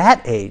to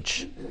that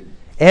age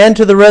and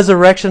to the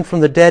resurrection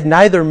from the dead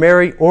neither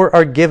marry or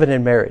are given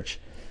in marriage,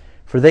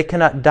 for they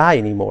cannot die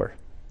anymore,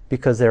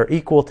 because they are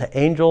equal to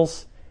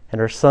angels and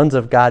are sons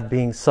of God,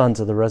 being sons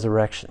of the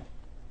resurrection.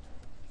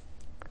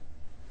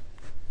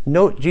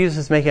 Note,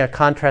 Jesus is making a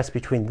contrast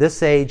between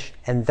this age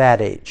and that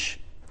age.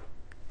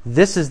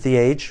 This is the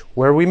age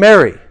where we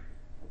marry.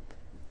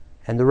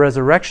 And the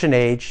resurrection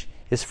age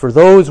is for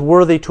those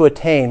worthy to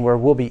attain, where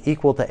we'll be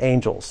equal to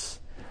angels.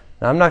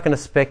 Now, I'm not going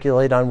to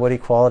speculate on what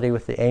equality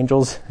with the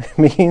angels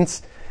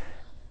means,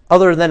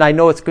 other than I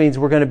know it means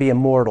we're going to be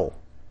immortal.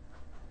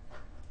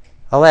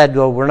 I'll add,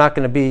 though, we're not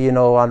going to be,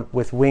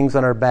 with wings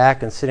on our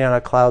back and sitting on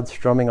a cloud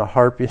strumming a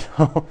harp, This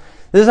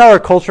is how our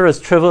culture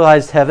has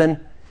trivialized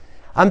heaven.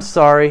 I'm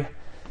sorry.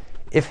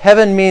 If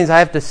heaven means I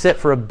have to sit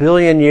for 1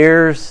 billion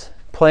years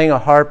playing a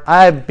harp,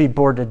 I'd be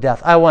bored to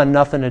death. I want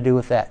nothing to do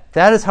with that.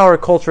 That is how our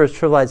culture has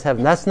trivialized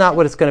heaven. That's not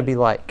what it's going to be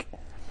like.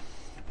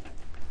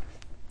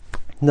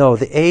 No,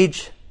 the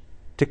age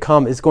to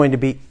come is going to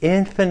be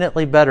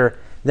infinitely better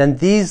than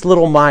these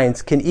little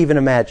minds can even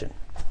imagine.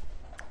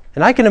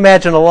 And I can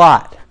imagine a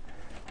lot.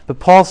 But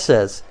Paul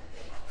says,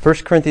 1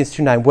 Corinthians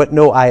 2:9, what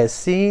no eye has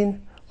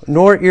seen,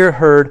 nor ear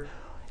heard,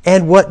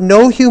 and what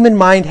no human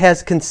mind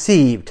has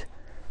conceived,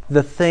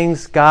 the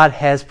things God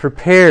has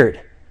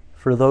prepared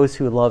for those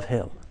who love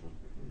him.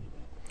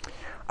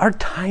 Our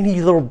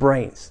tiny little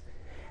brains,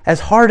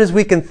 as hard as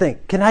we can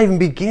think, cannot even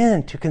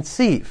begin to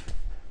conceive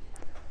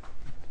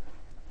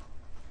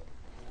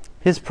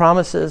his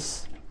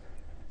promises.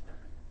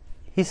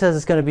 He says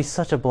it's going to be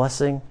such a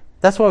blessing.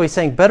 That's why we're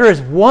saying better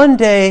is one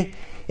day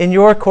in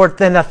your court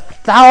than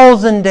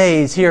 1,000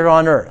 days here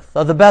on earth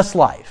of the best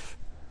life.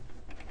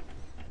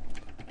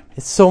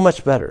 It's so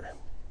much better.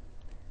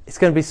 It's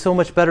going to be so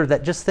much better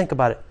that, just think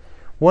about it,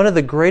 one of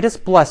the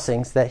greatest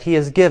blessings that he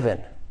has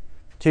given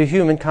to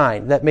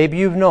humankind that maybe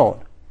you've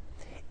known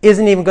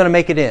isn't even going to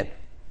make it in.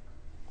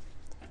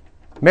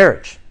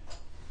 Marriage.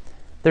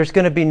 There's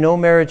going to be no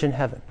marriage in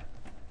heaven.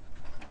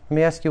 Let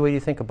me ask you what you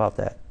think about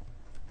that.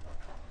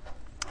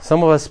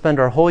 Some of us spend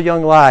our whole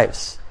young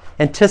lives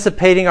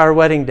anticipating our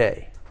wedding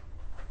day.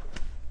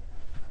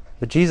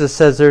 But Jesus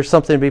says there's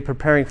something to be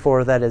preparing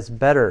for that is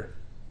better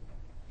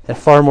and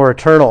far more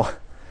eternal.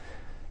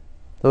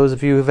 Those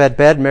of you who've had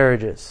bad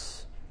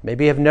marriages,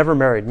 maybe have never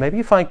married, maybe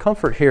you find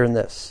comfort here in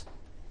this.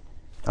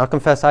 I'll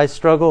confess I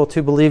struggle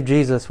to believe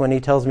Jesus when he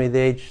tells me the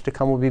age to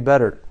come will be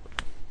better,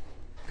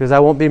 because I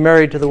won't be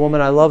married to the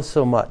woman I love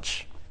so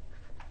much.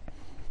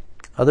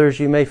 Others,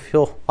 you may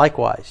feel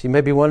likewise. You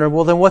may be wondering,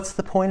 well, then what's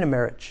the point of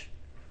marriage?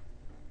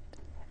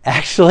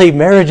 Actually,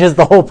 marriage is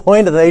the whole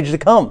point of the age to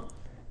come.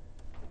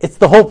 It's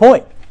the whole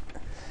point.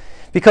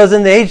 Because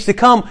in the age to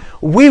come,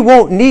 we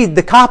won't need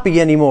the copy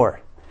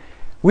anymore.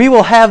 We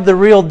will have the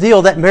real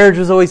deal that marriage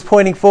was always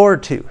pointing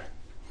forward to.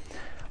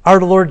 Our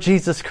Lord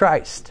Jesus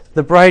Christ,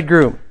 the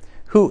bridegroom,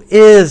 who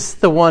is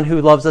the one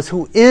who loves us,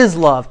 who is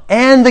love,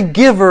 and the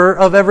giver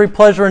of every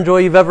pleasure and joy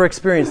you've ever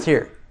experienced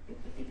here.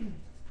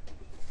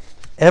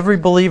 Every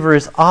believer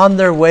is on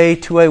their way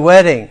to a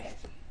wedding,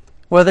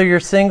 whether you're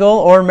single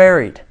or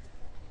married.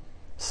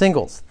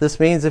 Singles. This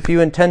means if you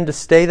intend to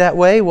stay that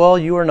way, well,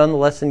 you are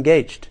nonetheless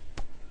engaged.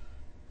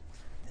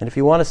 And if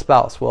you want a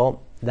spouse,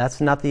 well, that's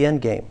not the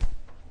end game.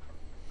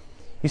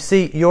 You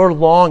see, your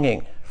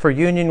longing for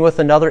union with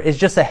another is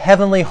just a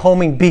heavenly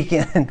homing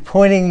beacon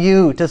pointing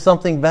you to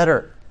something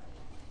better.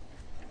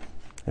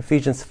 In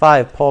Ephesians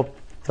 5, Paul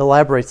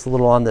elaborates a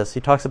little on this.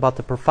 He talks about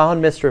the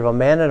profound mystery of a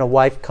man and a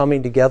wife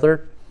coming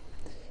together.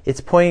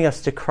 It's pointing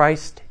us to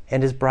Christ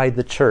and his bride,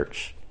 the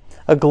church,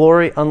 a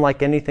glory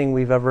unlike anything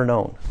we've ever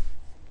known.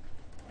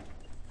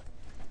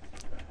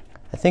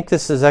 I think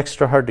this is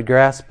extra hard to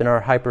grasp in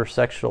our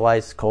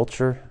hypersexualized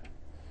culture,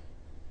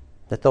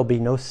 that there'll be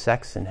no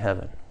sex in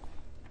heaven.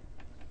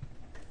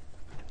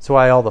 That's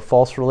why all the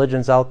false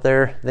religions out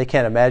there, they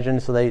can't imagine,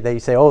 so they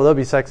say, oh, there'll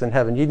be sex in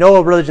heaven. You know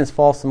a religion's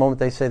false the moment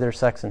they say there's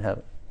sex in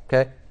heaven,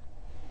 okay?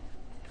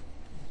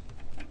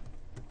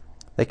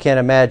 They can't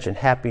imagine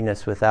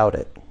happiness without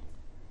it.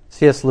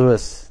 C.S.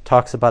 Lewis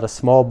talks about a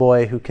small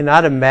boy who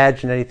cannot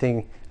imagine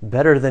anything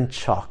better than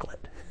chocolate.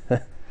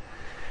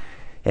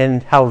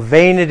 And how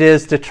vain it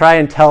is to try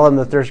and tell him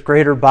that there's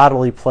greater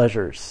bodily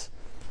pleasures.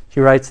 He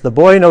writes, the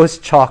boy knows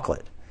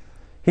chocolate.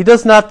 He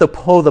does not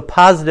know the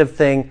positive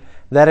thing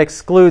that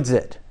excludes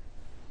it.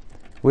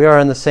 We are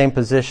in the same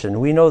position.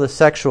 We know the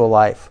sexual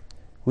life.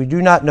 We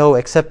do not know,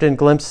 except in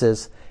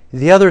glimpses,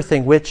 the other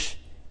thing which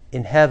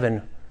in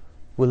heaven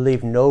will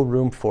leave no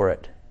room for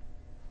it.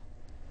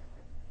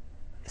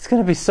 It's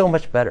going to be so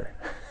much better.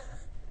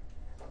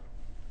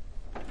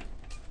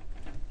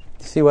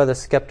 See why the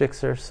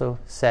skeptics are so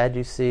sad,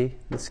 you see,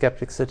 the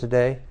skeptics of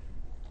today?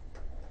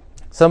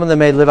 Some of them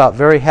may live out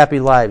very happy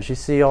lives. You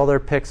see all their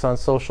pics on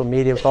social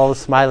media with all the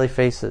smiley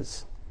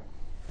faces.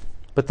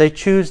 But they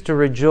choose to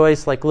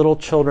rejoice like little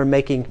children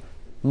making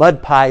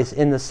mud pies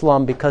in the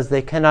slum because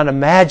they cannot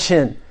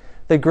imagine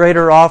the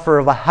greater offer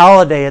of a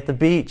holiday at the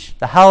beach,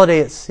 the holiday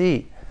at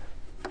sea.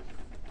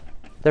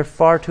 They're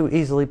far too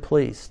easily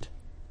pleased.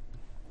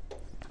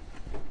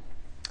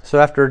 So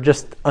after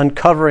just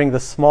uncovering the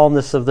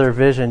smallness of their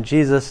vision,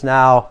 Jesus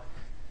now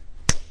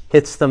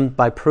hits them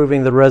by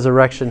proving the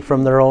resurrection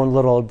from their own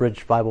little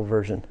abridged Bible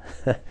version.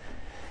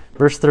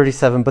 Verse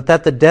 37, but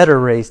that the dead are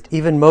raised,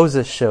 even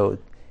Moses showed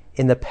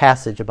in the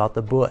passage about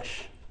the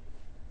bush,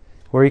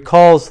 where he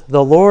calls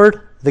the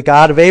Lord the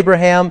God of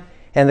Abraham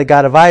and the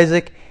God of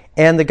Isaac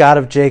and the God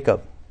of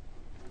Jacob.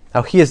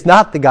 Now he is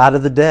not the God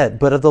of the dead,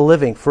 but of the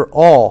living, for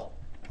all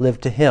live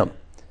to him.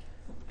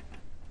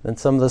 Then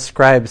some of the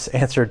scribes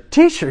answered,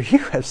 Teacher, you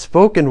have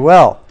spoken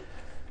well.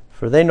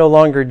 For they no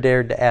longer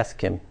dared to ask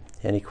him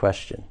any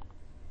question.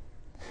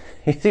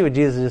 You see what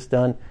Jesus has just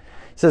done?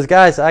 He says,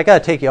 guys, I got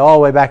to take you all the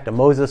way back to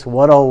Moses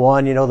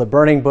 101, the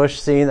burning bush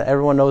scene that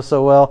everyone knows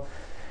so well.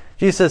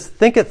 Jesus says,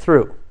 think it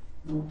through.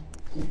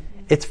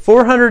 It's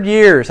 400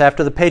 years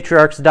after the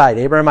patriarchs died,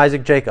 Abraham,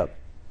 Isaac, Jacob.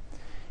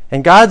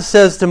 And God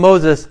says to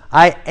Moses,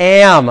 I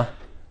am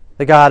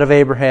the God of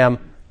Abraham,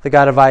 the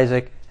God of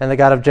Isaac, and the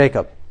God of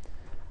Jacob.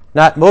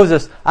 Not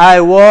Moses,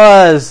 I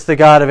was the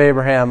God of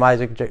Abraham,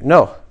 Isaac, Jacob.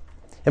 No.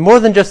 And more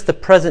than just the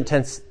present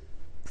tense,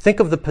 think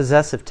of the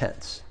possessive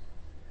tense.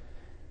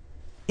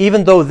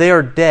 Even though they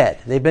are dead,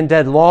 they've been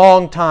dead a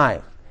long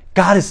time,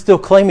 God is still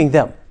claiming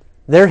them.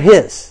 They're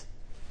His.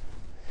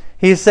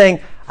 He's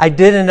saying, I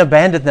didn't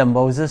abandon them,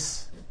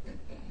 Moses.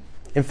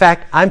 In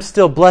fact, I'm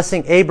still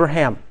blessing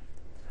Abraham,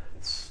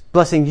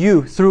 blessing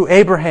you through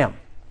Abraham.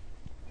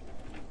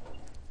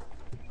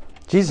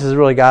 Jesus has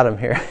really got him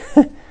here.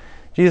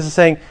 Jesus is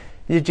saying,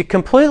 did you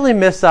completely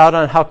miss out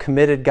on how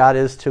committed God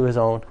is to His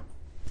own?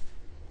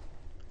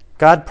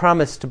 God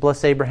promised to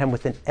bless Abraham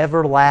with an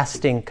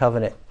everlasting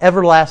covenant.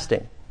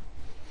 Everlasting.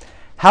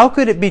 How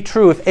could it be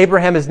true if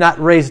Abraham is not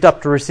raised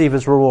up to receive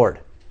his reward?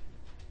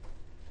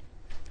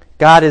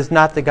 God is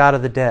not the God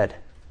of the dead,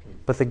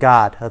 but the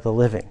God of the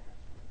living.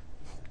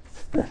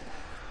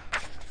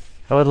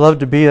 I would love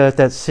to be at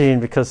that scene,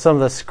 because some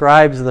of the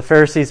scribes of the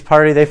Pharisees'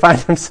 party, they find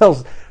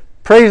themselves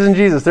praising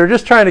Jesus. They're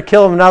just trying to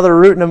kill him, now they're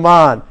rooting him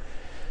on.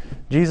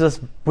 Jesus'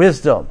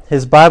 wisdom,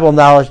 His Bible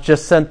knowledge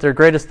just sent their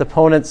greatest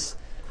opponents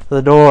to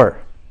the door.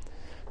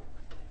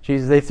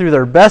 Jesus, they threw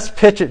their best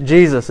pitch at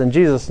Jesus, and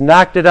Jesus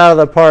knocked it out of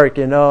the park,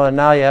 and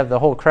now you have the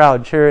whole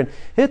crowd cheering,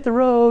 hit the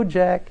road,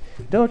 Jack.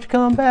 Don't you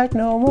come back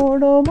no more,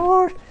 no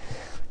more.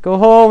 Go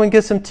home and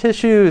get some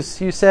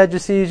tissues, you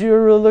Sadducees.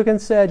 You're really looking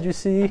sad, you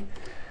see.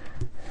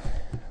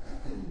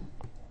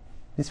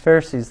 These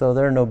Pharisees, though,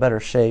 they're in no better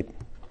shape.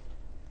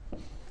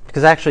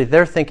 Because actually,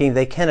 they're thinking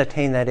they can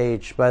attain that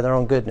age by their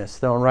own goodness,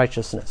 their own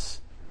righteousness.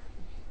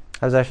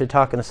 I was actually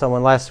talking to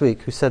someone last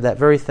week who said that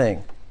very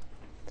thing.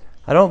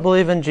 I don't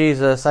believe in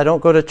Jesus. I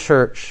don't go to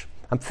church.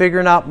 I'm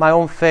figuring out my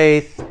own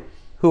faith,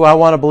 who I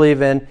want to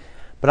believe in,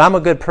 but I'm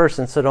a good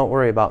person, so don't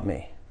worry about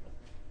me.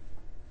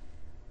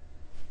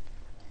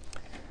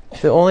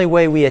 The only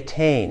way we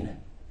attain,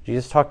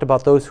 Jesus talked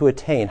about those who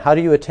attain. How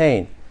do you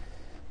attain?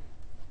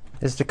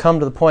 Is to come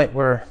to the point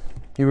where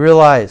you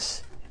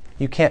realize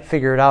you can't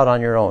figure it out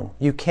on your own.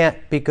 You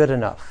can't be good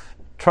enough.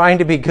 Trying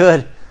to be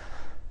good,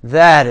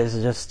 that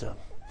is just a...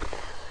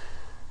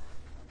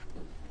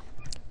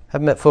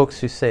 I've met folks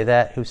who said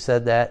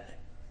that,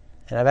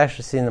 and I've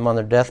actually seen them on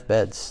their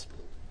deathbeds,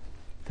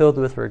 filled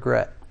with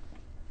regret.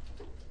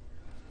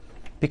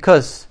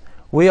 Because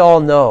we all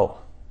know,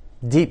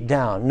 deep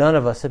down, none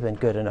of us have been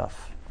good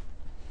enough.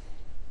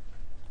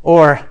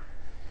 Or,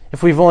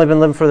 if we've only been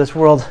living for this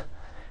world,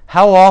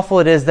 how awful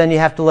it is, then you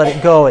have to let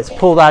it go. It's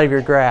pulled out of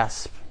your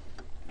grasp.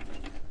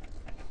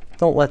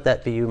 Don't let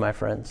that be you, my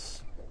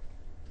friends.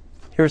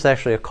 Here's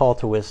actually a call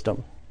to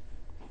wisdom.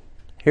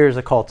 Here's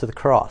a call to the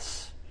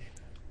cross,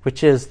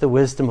 which is the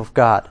wisdom of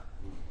God.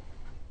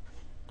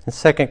 In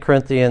 1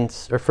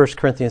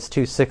 Corinthians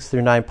 2, 6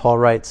 through 9, Paul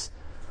writes,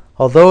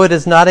 although it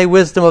is not a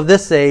wisdom of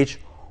this age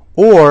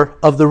or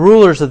of the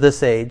rulers of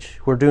this age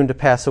who are doomed to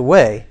pass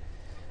away,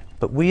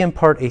 but we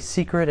impart a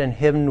secret and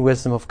hidden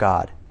wisdom of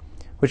God,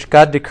 which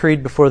God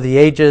decreed before the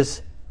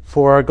ages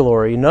for our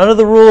glory. None of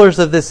the rulers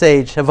of this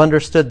age have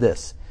understood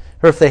this.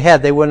 Or if they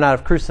had, they would not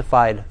have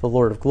crucified the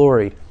Lord of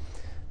glory.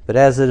 But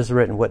as it is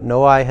written, what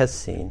no eye has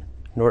seen,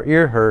 nor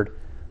ear heard,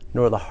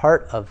 nor the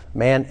heart of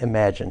man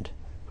imagined,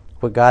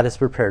 what God has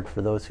prepared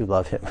for those who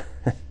love Him.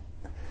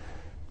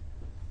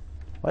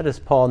 Why does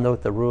Paul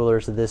note the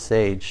rulers of this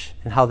age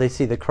and how they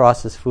see the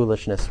cross as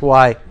foolishness?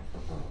 Why?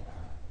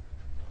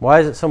 Why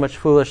is it so much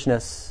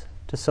foolishness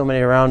to so many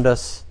around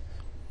us?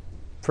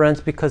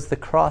 Friends, because the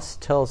cross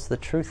tells the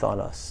truth on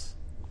us.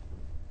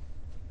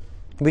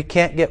 We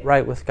can't get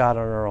right with God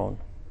on our own.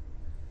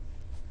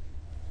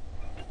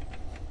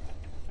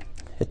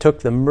 It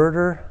took the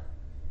murder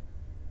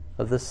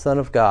of the Son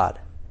of God,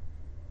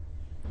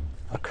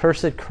 a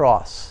cursed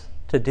cross,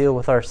 to deal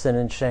with our sin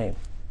and shame.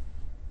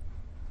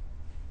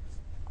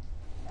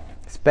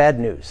 It's bad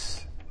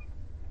news.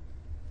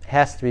 It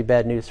has to be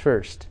bad news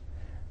first.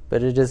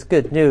 But it is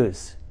good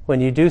news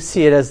when you do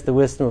see it as the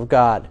wisdom of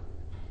God,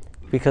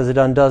 because it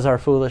undoes our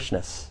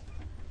foolishness.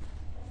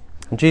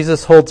 And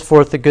Jesus holds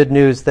forth the good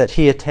news that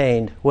He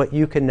attained what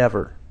you can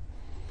never.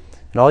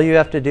 And all you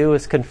have to do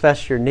is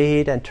confess your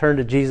need and turn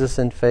to Jesus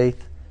in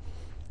faith.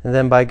 And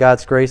then by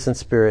God's grace and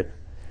Spirit,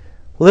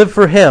 live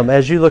for Him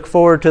as you look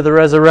forward to the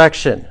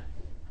resurrection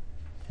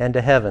and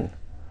to heaven.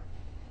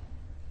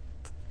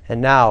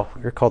 And now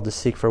you're called to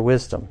seek for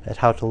wisdom at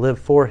how to live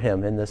for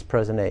Him in this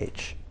present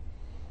age.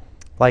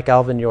 Like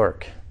Alvin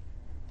York,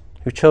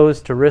 who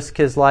chose to risk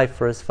his life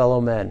for his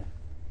fellow men,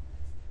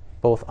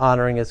 both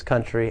honoring his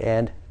country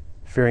and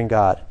fearing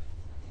God.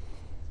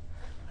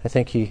 I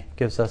think he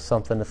gives us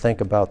something to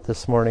think about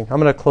this morning. I'm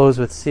going to close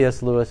with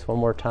C.S. Lewis one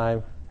more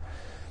time.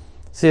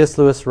 C.S.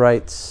 Lewis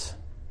writes,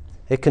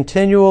 a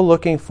continual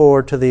looking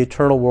forward to the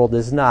eternal world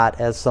is not,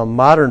 as some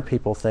modern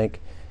people think,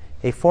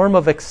 a form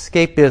of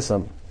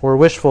escapism or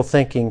wishful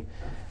thinking,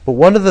 but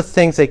one of the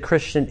things a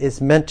Christian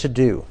is meant to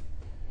do.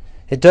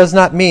 It does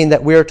not mean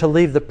that we are to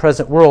leave the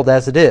present world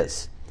as it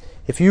is.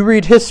 If you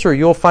read history,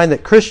 you'll find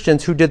that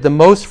Christians who did the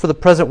most for the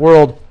present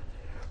world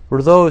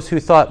were those who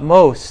thought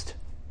most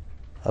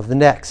of the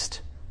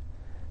next.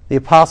 the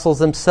apostles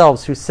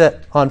themselves who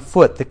set on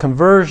foot the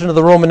conversion of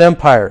the Roman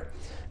Empire,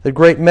 the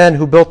great men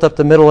who built up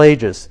the Middle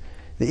Ages,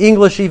 the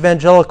English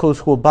evangelicals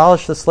who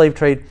abolished the slave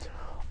trade,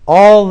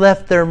 all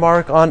left their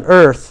mark on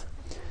earth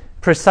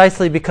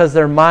precisely because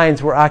their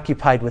minds were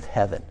occupied with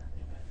heaven.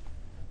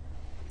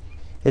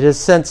 It is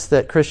since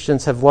that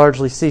Christians have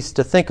largely ceased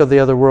to think of the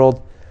other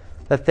world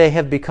that they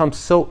have become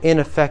so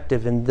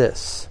ineffective in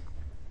this.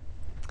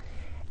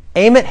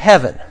 Aim at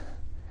heaven,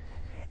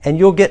 and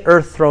you'll get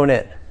earth thrown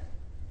in.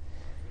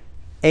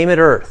 Aim at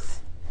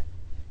earth,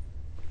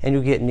 and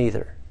you'll get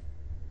neither.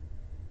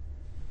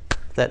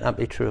 Let that not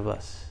be true of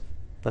us.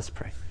 Let's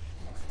pray.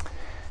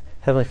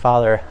 Heavenly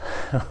Father,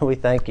 we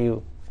thank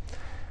you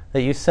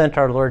that you sent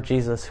our Lord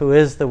Jesus, who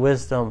is the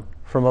wisdom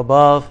from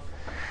above.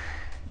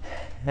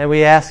 And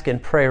we ask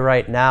and pray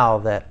right now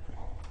that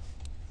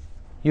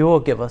you will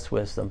give us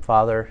wisdom,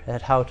 Father,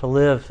 at how to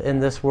live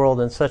in this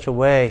world in such a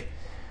way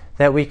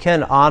that we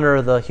can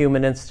honor the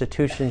human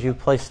institutions you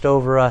placed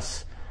over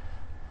us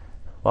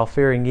while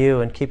fearing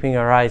you and keeping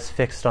our eyes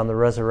fixed on the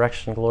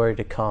resurrection glory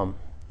to come.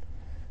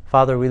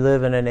 Father, we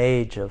live in an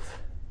age of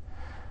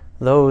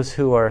those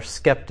who are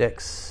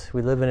skeptics.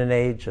 We live in an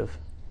age of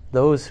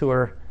those who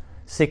are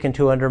seeking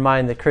to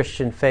undermine the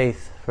Christian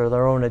faith for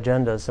their own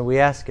agendas. And we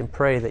ask and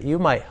pray that you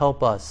might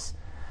help us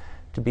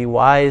to be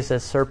wise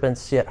as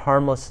serpents, yet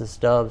harmless as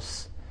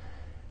doves.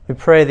 We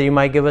pray that you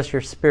might give us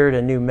your Spirit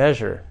a new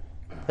measure,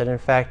 that in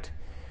fact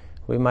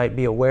we might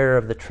be aware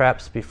of the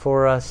traps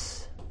before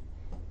us,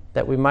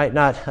 that we might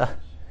not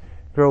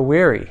grow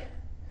weary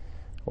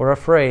or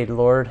afraid,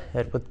 Lord,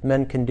 at what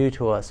men can do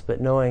to us,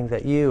 but knowing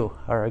that you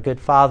are a good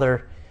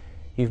Father,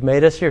 you've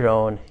made us your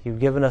own, you've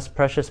given us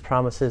precious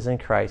promises in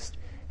Christ,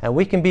 and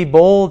we can be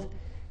bold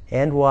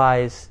and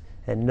wise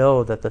and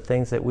know that the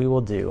things that we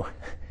will do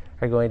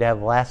are going to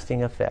have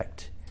lasting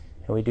effect.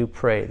 And we do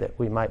pray that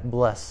we might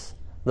bless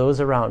those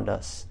around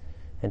us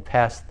and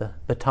pass the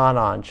baton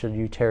on, should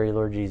you tarry,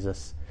 Lord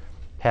Jesus.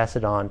 Pass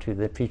it on to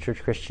the future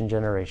Christian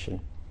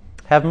generation.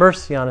 Have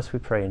mercy on us, we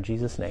pray, in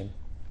Jesus' name.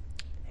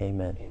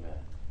 Amen. Amen.